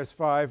 And there's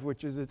 5,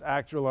 which is its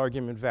actual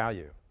argument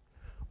value.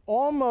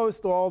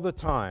 Almost all the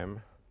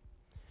time,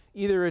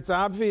 either it's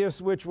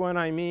obvious which one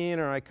I mean,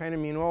 or I kind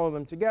of mean all of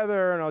them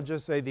together, and I'll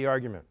just say the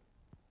argument,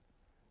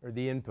 or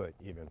the input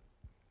even.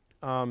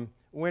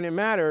 When it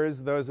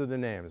matters, those are the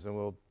names, and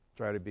we'll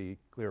try to be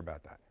clear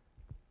about that.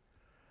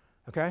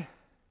 Okay?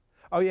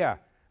 Oh, yeah,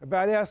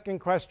 about asking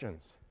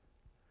questions.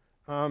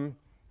 Because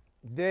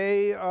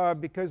they're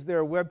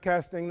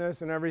webcasting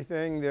this and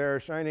everything, they're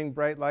shining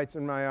bright lights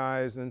in my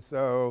eyes, and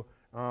so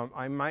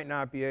I might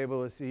not be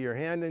able to see your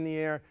hand in the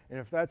air, and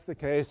if that's the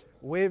case,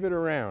 wave it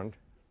around.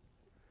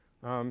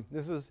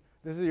 This is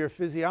your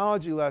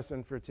physiology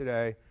lesson for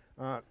today.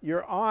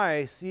 Your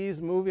eye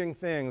sees moving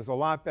things a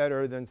lot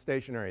better than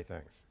stationary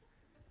things.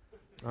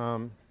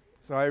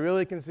 So I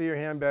really can see your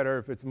hand better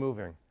if it's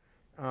moving.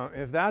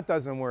 If that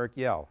doesn't work,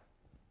 yell.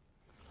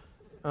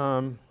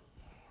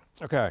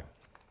 Okay.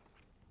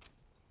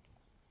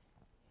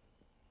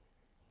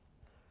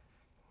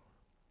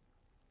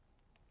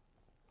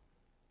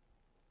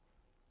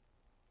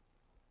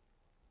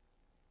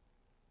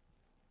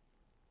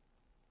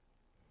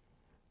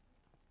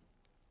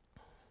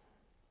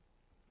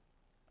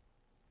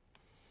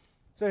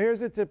 So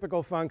here's a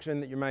typical function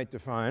that you might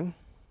define.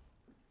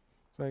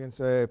 So I can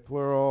say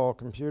plural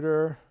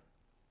computer,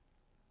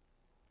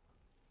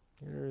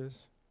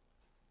 computers,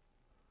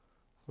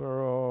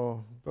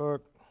 plural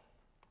book,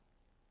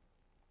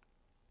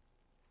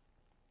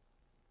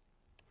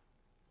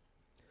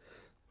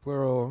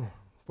 plural.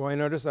 Boy,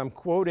 notice I'm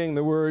quoting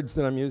the words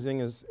that I'm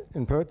using as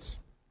inputs,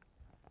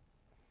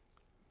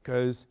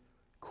 because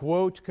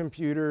quote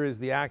computer is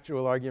the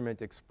actual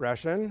argument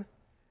expression,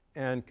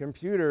 and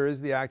computer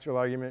is the actual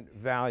argument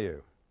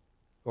value,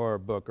 or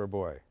book or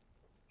boy.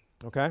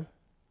 Okay?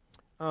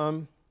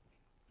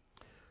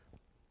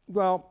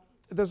 Well,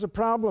 there's a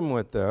problem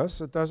with this.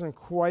 It doesn't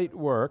quite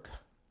work.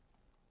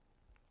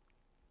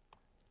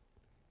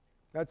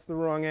 That's the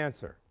wrong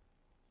answer.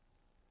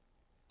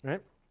 Right?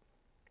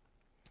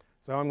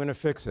 So I'm going to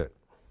fix it.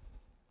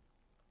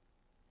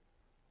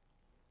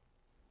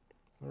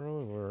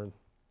 Plural word.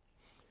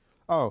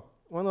 Oh,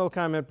 one little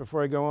comment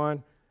before I go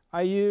on.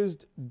 I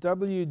used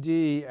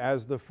WD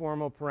as the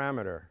formal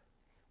parameter.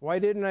 Why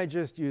didn't I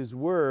just use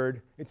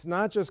word? It's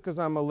not just because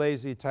I'm a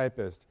lazy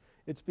typist.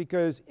 It's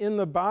because in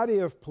the body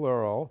of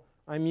plural,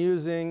 I'm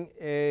using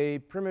a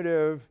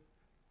primitive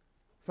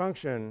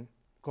function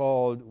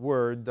called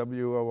word,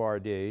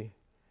 W-O-R-D,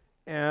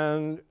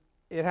 and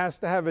it has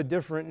to have a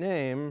different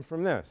name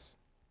from this.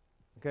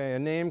 Okay, a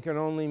name can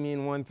only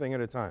mean one thing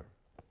at a time.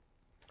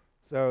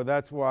 So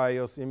that's why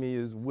you'll see me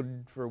use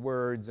would for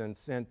words and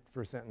sent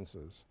for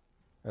sentences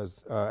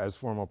as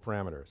formal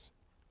parameters.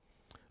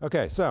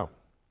 Okay, so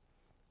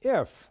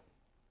if,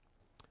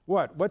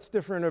 what's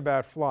different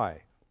about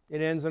fly?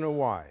 It ends in a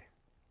Y.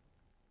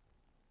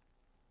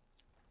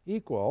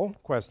 Equal,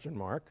 question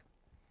mark.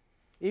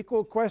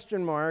 Equal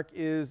question mark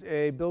is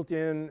a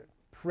built-in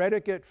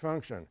predicate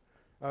function.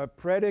 A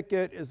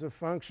predicate is a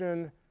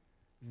function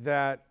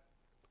that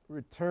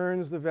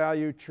returns the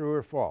value true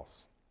or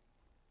false.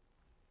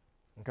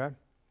 Okay?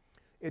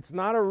 It's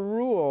not a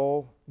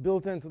rule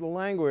built into the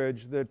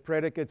language that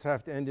predicates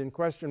have to end in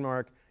question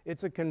mark.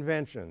 It's a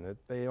convention that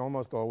they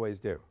almost always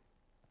do.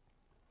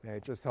 Okay?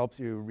 It just helps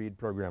you read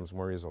programs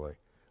more easily.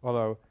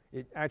 Although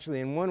it actually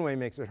in one way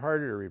makes it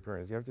harder to read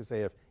programs. You have to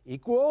say if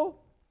equal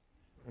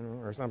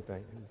or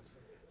something.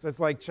 So it's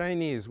like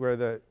Chinese where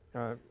the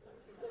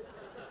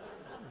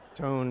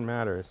tone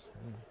matters.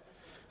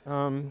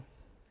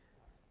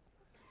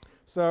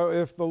 So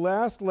if the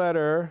last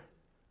letter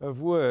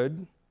of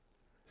would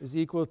is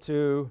equal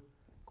to,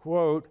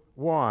 quote,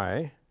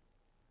 Y,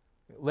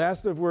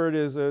 last of word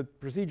is a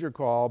procedure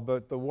call,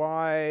 but the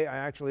Y, I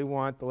actually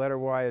want the letter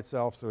Y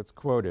itself, so it's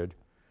quoted.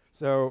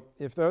 So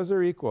if those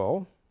are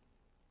equal,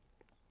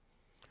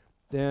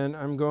 then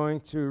I'm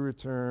going to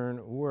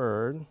return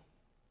word,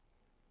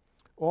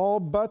 all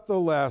but the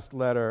last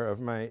letter of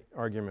my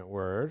argument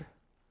word,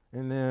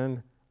 and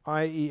then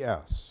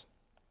IES.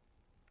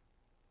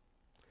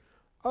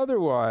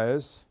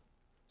 Otherwise,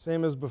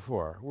 same as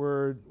before,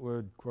 word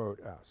would quote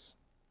S.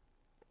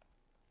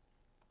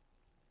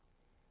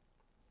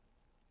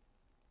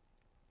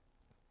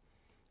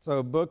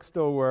 So book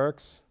still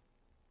works.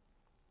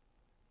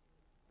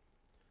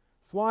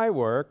 Fly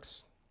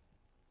works.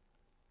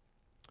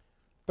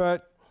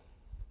 But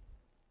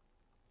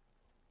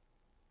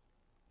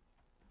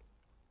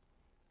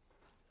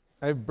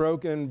I've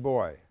broken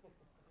boy.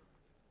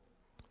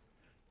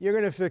 You're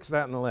going to fix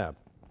that in the lab.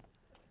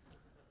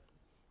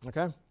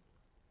 Okay?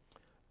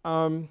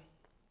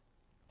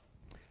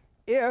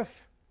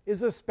 If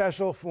is a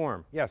special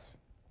form. Yes?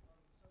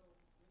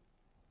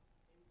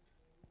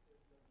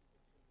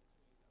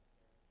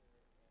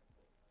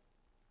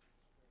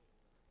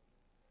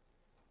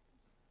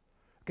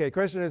 Okay,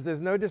 question is,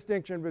 there's no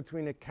distinction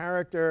between a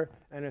character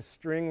and a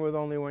string with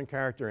only one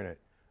character in it.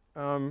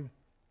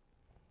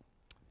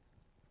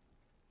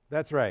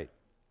 That's right.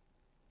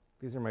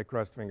 These are my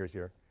crossed fingers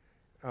here.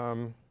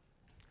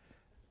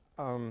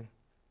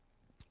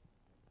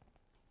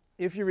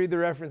 If you read the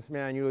reference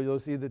manual, you'll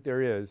see that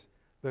there is.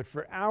 But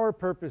for our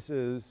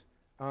purposes,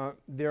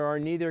 there are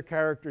neither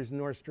characters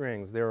nor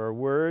strings. There are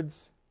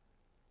words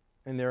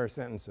and there are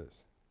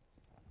sentences.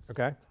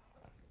 Okay?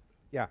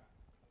 Yeah.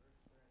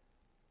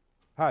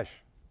 Hush.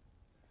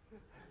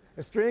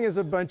 A string is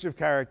a bunch of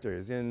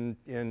characters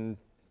in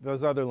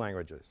those other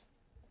languages.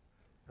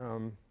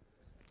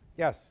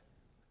 Yes?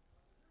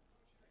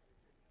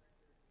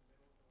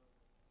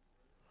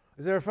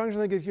 Is there a function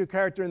that gives you a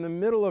character in the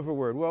middle of a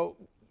word? Well,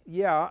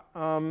 yeah.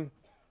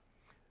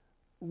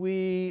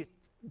 We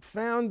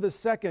found the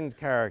second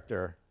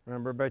character,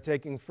 remember, by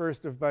taking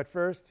first of but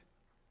first.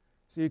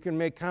 So you can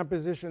make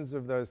compositions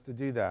of those to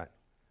do that.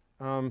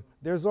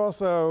 There's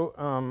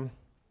also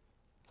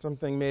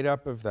something made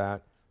up of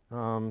that.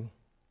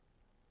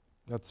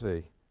 Let's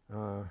see.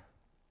 I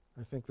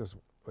think this,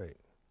 wait.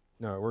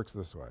 No, it works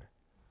this way.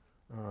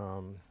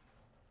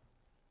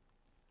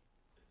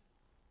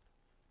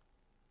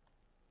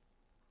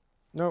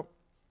 Nope.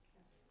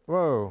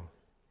 Whoa.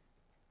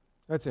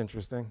 That's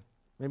interesting.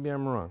 Maybe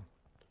I'm wrong.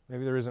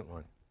 Maybe there isn't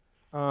one.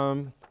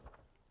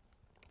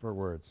 For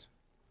words.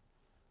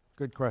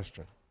 Good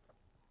question.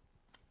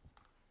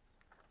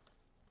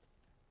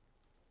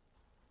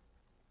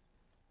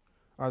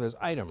 Oh, there's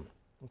item.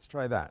 Let's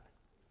try that.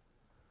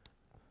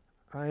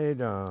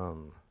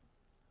 Item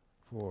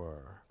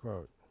for,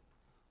 quote,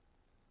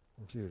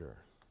 computer.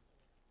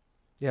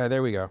 Yeah,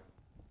 there we go.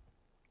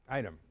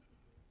 Item.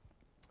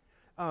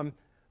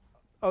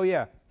 Oh,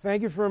 yeah.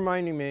 Thank you for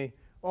reminding me.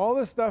 All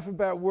the stuff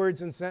about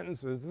words and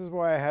sentences, this is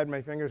why I had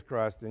my fingers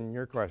crossed in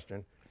your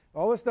question.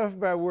 All the stuff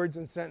about words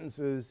and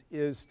sentences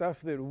is stuff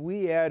that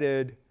we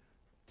added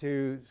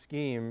to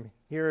Scheme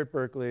here at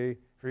Berkeley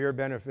for your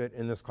benefit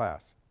in this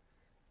class.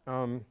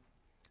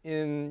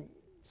 In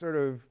sort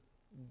of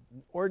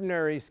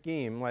ordinary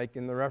Scheme, like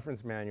in the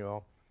reference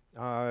manual,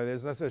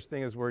 there's no such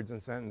thing as words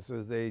and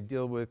sentences. They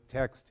deal with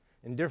text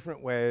in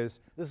different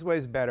ways. This way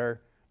is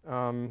better.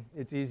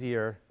 It's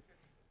easier.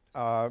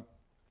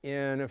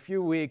 In a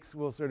few weeks,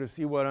 we'll sort of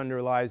see what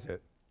underlies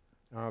it.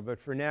 But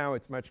for now,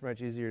 it's much,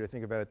 much easier to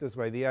think about it this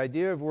way. The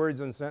idea of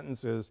words and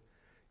sentences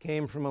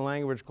came from a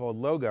language called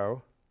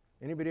Logo.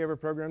 Anybody ever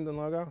programmed in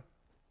Logo?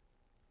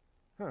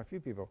 Huh, a few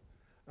people.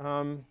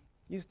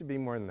 Used to be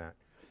more than that.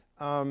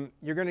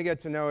 You're going to get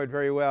to know it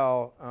very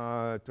well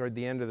toward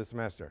the end of the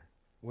semester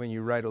when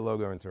you write a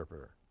Logo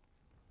interpreter.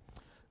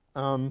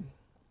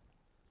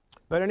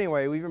 But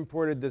anyway, we've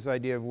imported this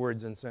idea of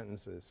words and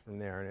sentences from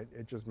there, and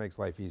it just makes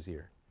life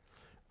easier.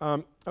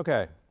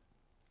 OK.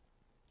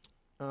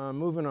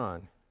 Moving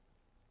on.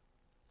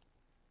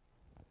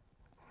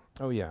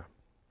 Oh, yeah.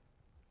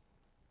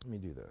 Let me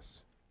do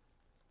this.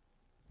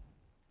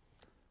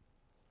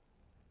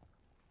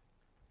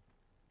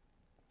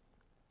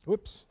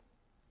 Whoops.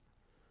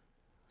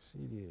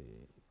 CD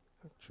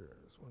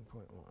lectures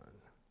 1.1.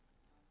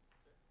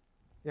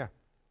 Yeah.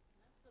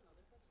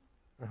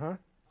 Uh-huh.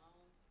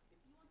 If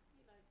you want to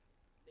be like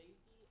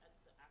lazy at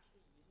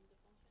actually using the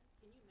function,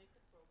 can you make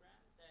a program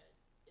that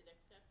it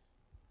accepts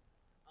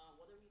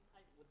whatever you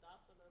type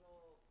without the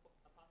little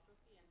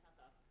apostrophe and have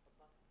the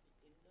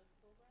apostrophe in the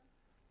program?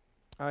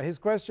 His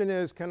question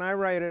is, can I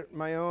write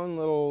my own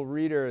little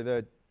reader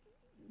that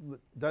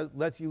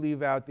lets you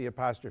leave out the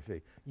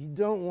apostrophe? You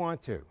don't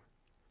want to,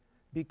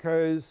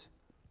 because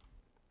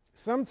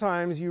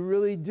sometimes you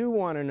really do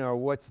want to know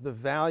what's the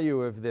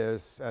value of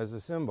this as a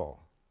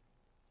symbol,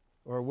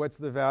 or what's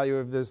the value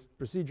of this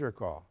procedure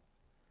call.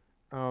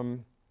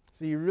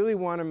 So you really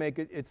want to make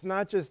it, it's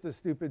not just a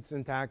stupid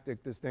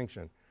syntactic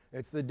distinction.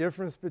 It's the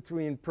difference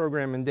between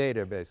program and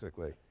data,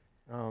 basically.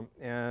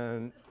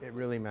 And it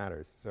really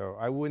matters. So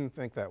I wouldn't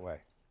think that way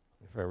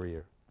if I were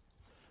you.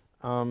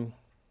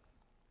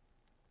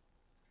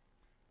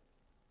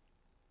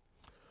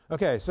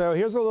 OK, so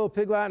here's a little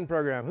Pig Latin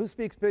program. Who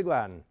speaks Pig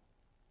Latin?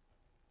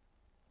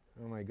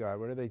 Oh my God,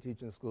 what do they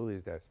teach in school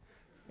these days?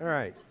 All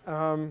right.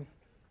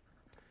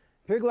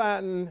 Pig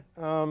Latin,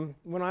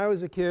 when I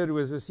was a kid,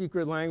 was a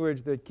secret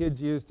language that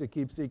kids used to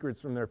keep secrets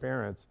from their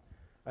parents.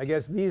 I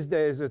guess these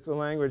days it's a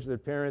language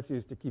that parents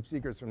use to keep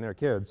secrets from their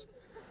kids.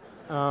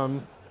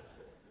 And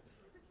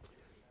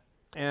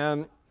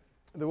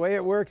the way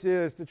it works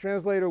is, to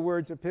translate a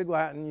word to Pig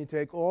Latin, you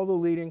take all the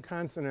leading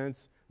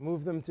consonants,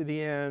 move them to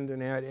the end,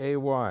 and add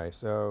AY.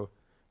 So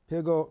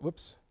Piggle,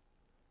 whoops,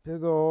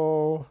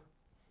 Piggle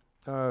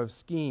of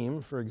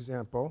Scheme, for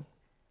example,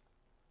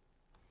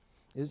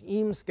 is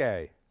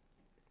Eamske.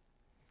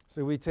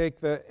 So we take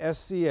the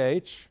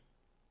SCH,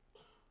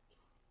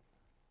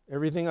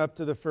 everything up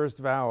to the first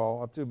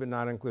vowel, up to but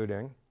not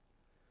including,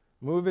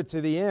 move it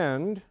to the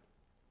end,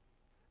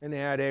 and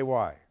add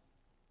AY.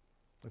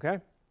 OK?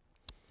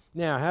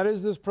 Now, how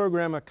does this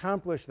program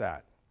accomplish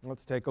that?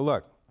 Let's take a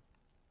look.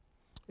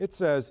 It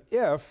says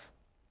if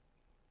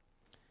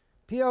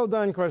PL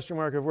done question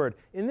mark of word.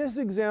 In this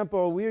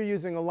example, we are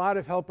using a lot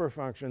of helper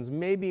functions,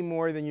 maybe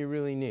more than you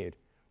really need.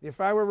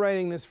 If I were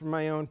writing this for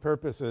my own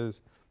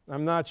purposes,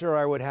 I'm not sure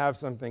I would have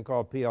something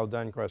called PL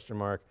done question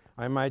mark.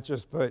 I might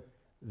just put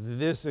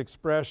this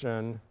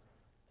expression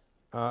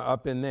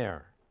up in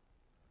there.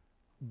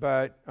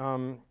 But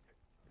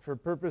for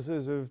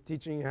purposes of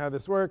teaching you how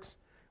this works,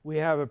 we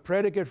have a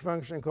predicate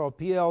function called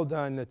PL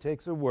done that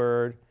takes a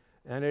word,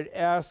 and it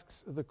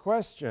asks the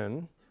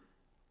question,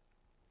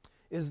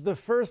 is the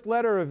first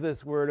letter of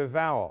this word a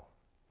vowel?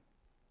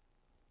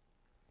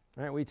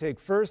 Right, we take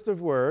first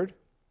of word,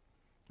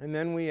 and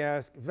then we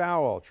ask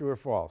vowel, true or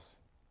false.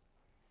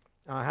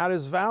 How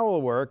does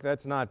vowel work?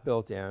 That's not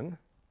built in.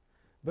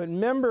 But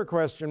member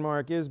question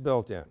mark is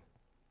built in.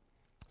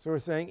 So we're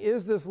saying,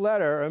 is this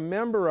letter a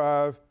member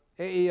of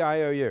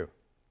A-E-I-O-U?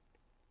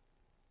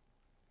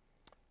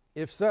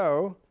 If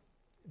so,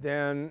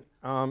 then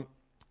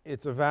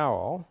it's a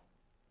vowel.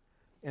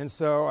 And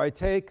so I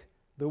take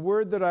the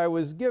word that I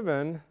was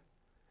given,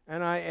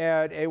 and I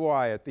add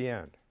AY at the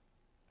end.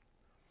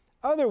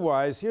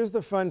 Otherwise, here's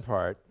the fun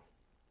part.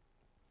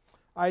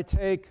 I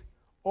take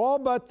all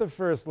but the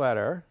first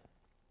letter,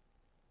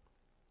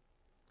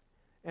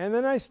 and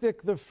then I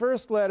stick the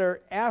first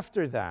letter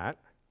after that,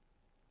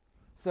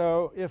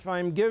 So if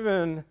I'm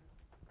given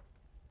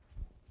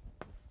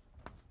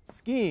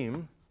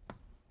scheme,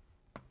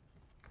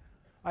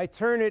 I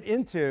turn it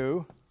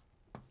into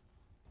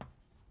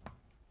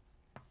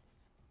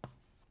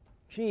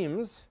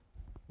schemes,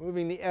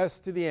 moving the s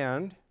to the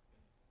end.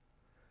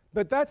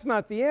 But that's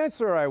not the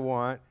answer I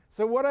want.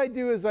 So what I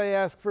do is I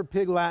ask for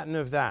Pig Latin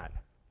of that.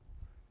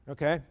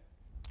 OK?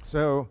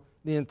 So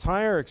the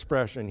entire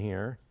expression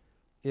here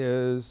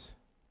is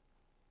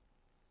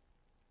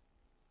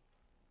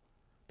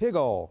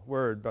Piggle,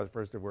 word, but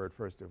first of word,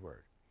 first of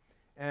word.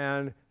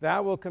 And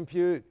that will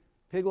compute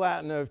Pig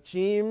Latin of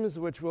Cheems,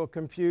 which will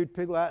compute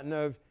Pig Latin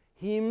of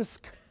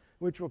Heemsk,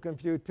 which will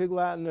compute Pig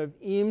Latin of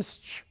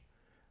Eamsch,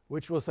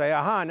 which will say,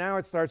 aha, now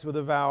it starts with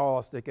a vowel.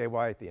 I'll stick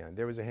AY at the end.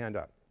 There was a hand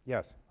up.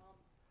 Yes?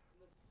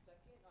 In the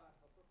second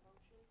helper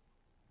function,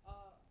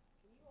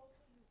 can you also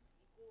use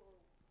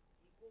equal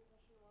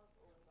question mark,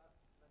 or will that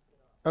mess it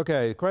up?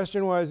 OK, the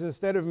question was,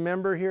 instead of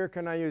member here,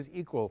 can I use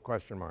equal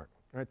question mark?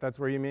 Right, that's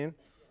where you mean?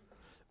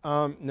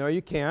 No,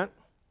 you can't.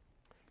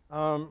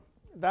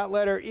 That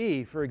letter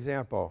E, for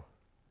example,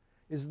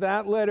 is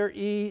that letter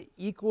E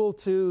equal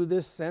to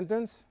this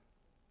sentence?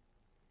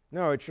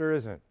 No, it sure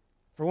isn't.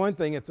 For one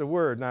thing, it's a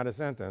word, not a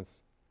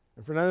sentence.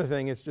 And for another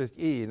thing, it's just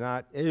E,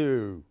 not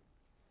ew.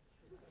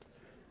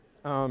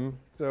 So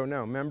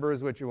no, member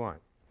is what you want.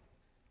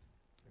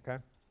 OK?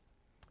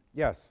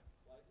 Yes?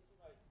 Why did you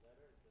write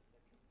letter as the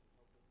second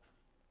helper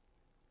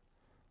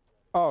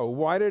function? Oh,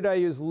 why did I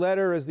use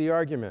letter as the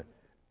argument?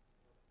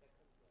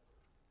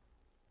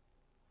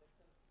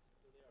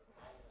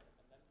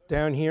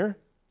 Down here?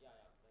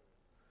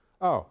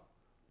 Oh,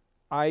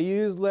 I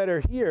used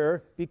letter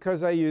here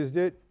because I used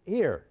it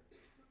here.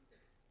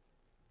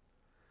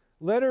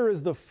 Letter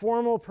is the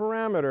formal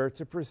parameter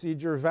to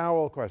procedure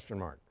vowel question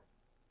mark.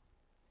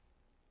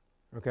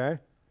 OK?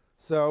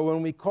 So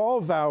when we call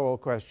vowel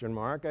question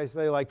mark, I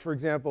say, like, for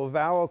example,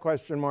 vowel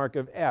question mark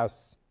of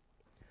S.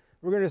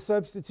 We're going to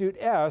substitute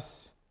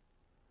S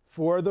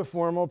for the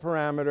formal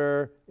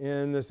parameter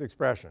in this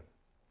expression.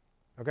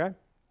 OK?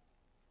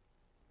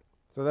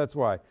 So that's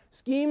why.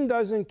 Scheme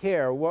doesn't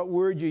care what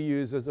word you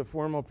use as a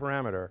formal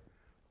parameter,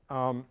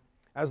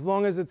 as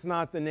long as it's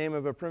not the name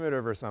of a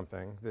primitive or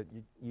something that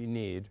you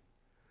need.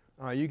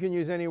 You can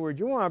use any word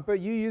you want, but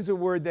you use a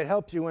word that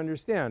helps you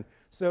understand.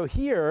 So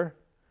here,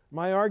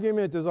 my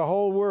argument is a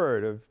whole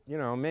word of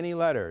many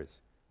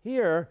letters.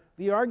 Here,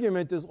 the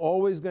argument is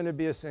always going to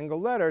be a single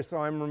letter, so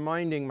I'm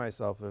reminding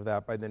myself of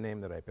that by the name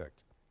that I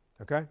picked.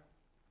 OK?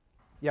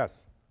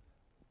 Yes?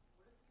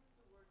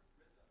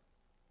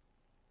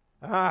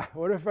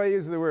 What if I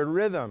use the word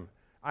rhythm?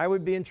 I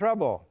would be in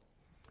trouble,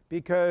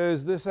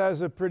 because this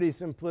has a pretty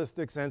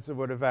simplistic sense of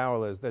what a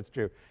vowel is. That's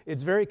true.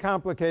 It's very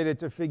complicated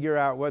to figure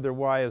out whether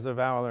Y is a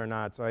vowel or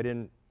not, so I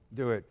didn't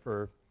do it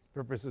for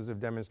purposes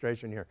of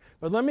demonstration here.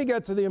 But let me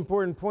get to the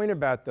important point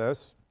about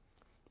this.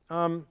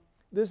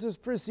 This is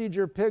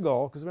procedure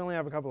Piggle, because we only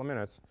have a couple of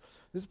minutes.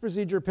 This is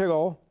procedure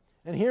Piggle,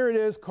 and here it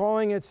is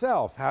calling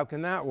itself. How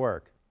can that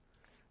work?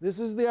 This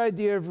is the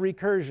idea of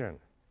recursion,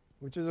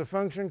 which is a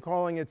function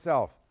calling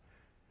itself.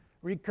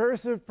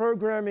 Recursive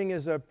programming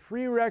is a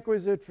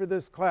prerequisite for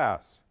this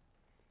class.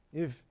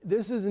 If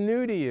this is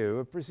new to you,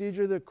 a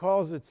procedure that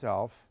calls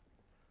itself,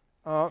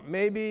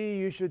 maybe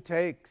you should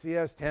take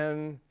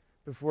CS10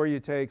 before you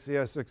take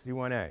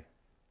CS61A.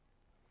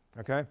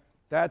 OK?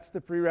 That's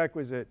the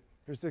prerequisite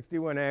for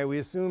 61A. We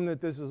assume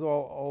that this is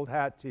all old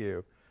hat to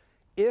you.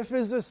 If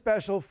is a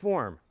special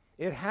form.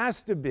 It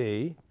has to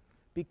be,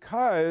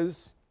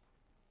 because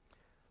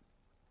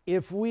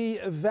if we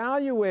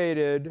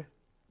evaluated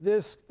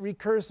this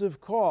recursive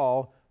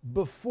call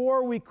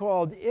before we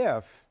called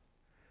if,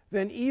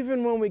 then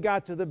even when we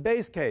got to the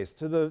base case,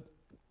 to the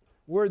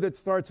word that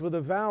starts with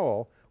a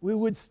vowel, we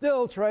would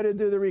still try to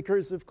do the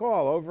recursive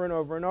call over and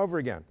over and over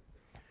again.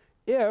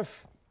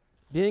 If,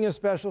 being a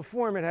special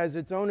form, it has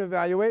its own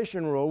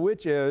evaluation rule,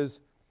 which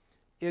is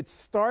it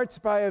starts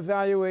by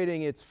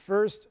evaluating its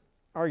first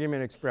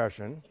argument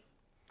expression.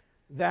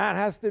 That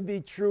has to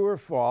be true or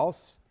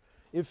false.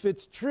 If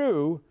it's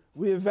true,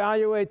 we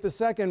evaluate the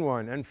second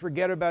one and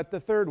forget about the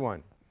third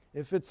one.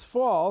 If it's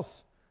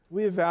false,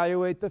 we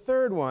evaluate the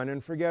third one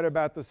and forget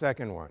about the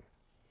second one.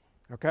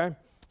 OK?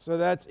 So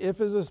that's if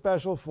is a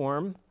special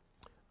form.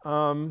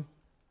 Let's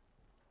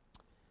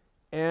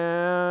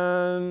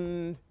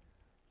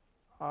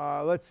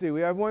see.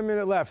 We have 1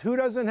 minute left. Who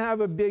doesn't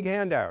have a big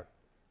handout?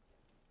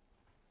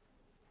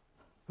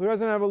 Who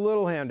doesn't have a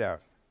little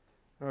handout?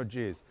 Oh,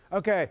 geez.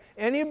 OK.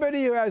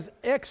 Anybody who has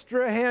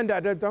extra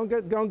handout,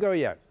 don't go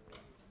yet.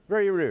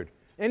 Very rude.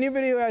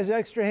 Anybody who has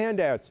extra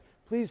handouts,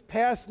 please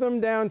pass them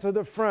down to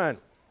the front.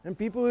 And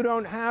people who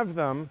don't have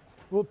them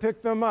will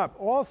pick them up.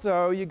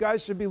 Also, you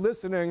guys should be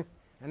listening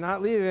and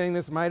not leaving.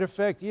 This might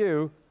affect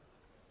you.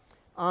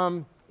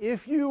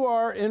 If you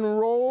are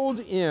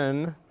enrolled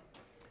in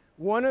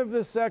one of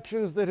the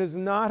sections that has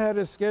not had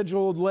a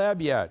scheduled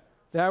lab yet,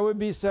 that would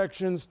be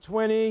sections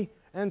 20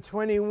 and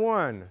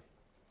 21,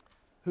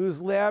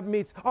 whose lab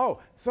meets. Oh,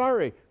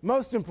 sorry,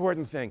 most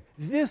important thing.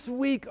 This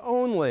week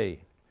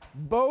only,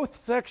 both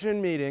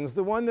section meetings,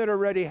 the one that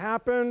already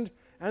happened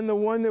and the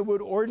one that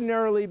would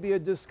ordinarily be a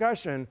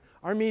discussion,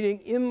 are meeting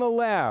in the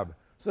lab.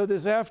 So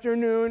this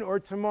afternoon or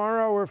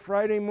tomorrow or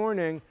Friday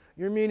morning,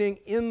 you're meeting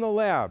in the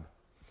lab.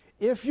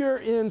 If you're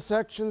in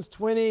sections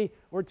 20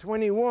 or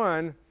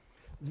 21,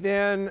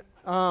 then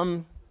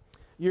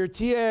your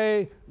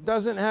TA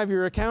doesn't have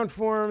your account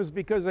forms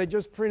because I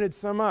just printed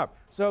some up.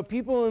 So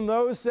people in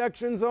those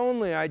sections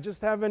only, I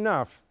just have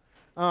enough,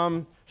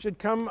 should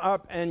come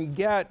up and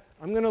get,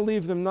 I'm going to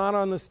leave them not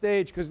on the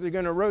stage because they're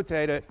going to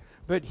rotate it,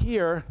 but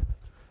here,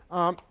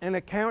 an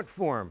account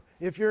form.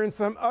 If you're in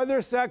some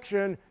other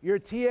section, your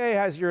TA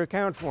has your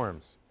account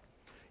forms.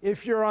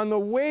 If you're on the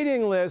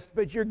waiting list,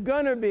 but you're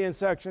going to be in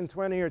section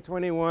 20 or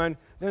 21,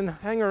 then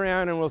hang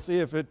around and we'll see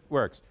if it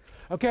works.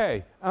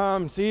 Okay,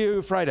 see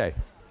you Friday.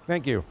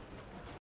 Thank you.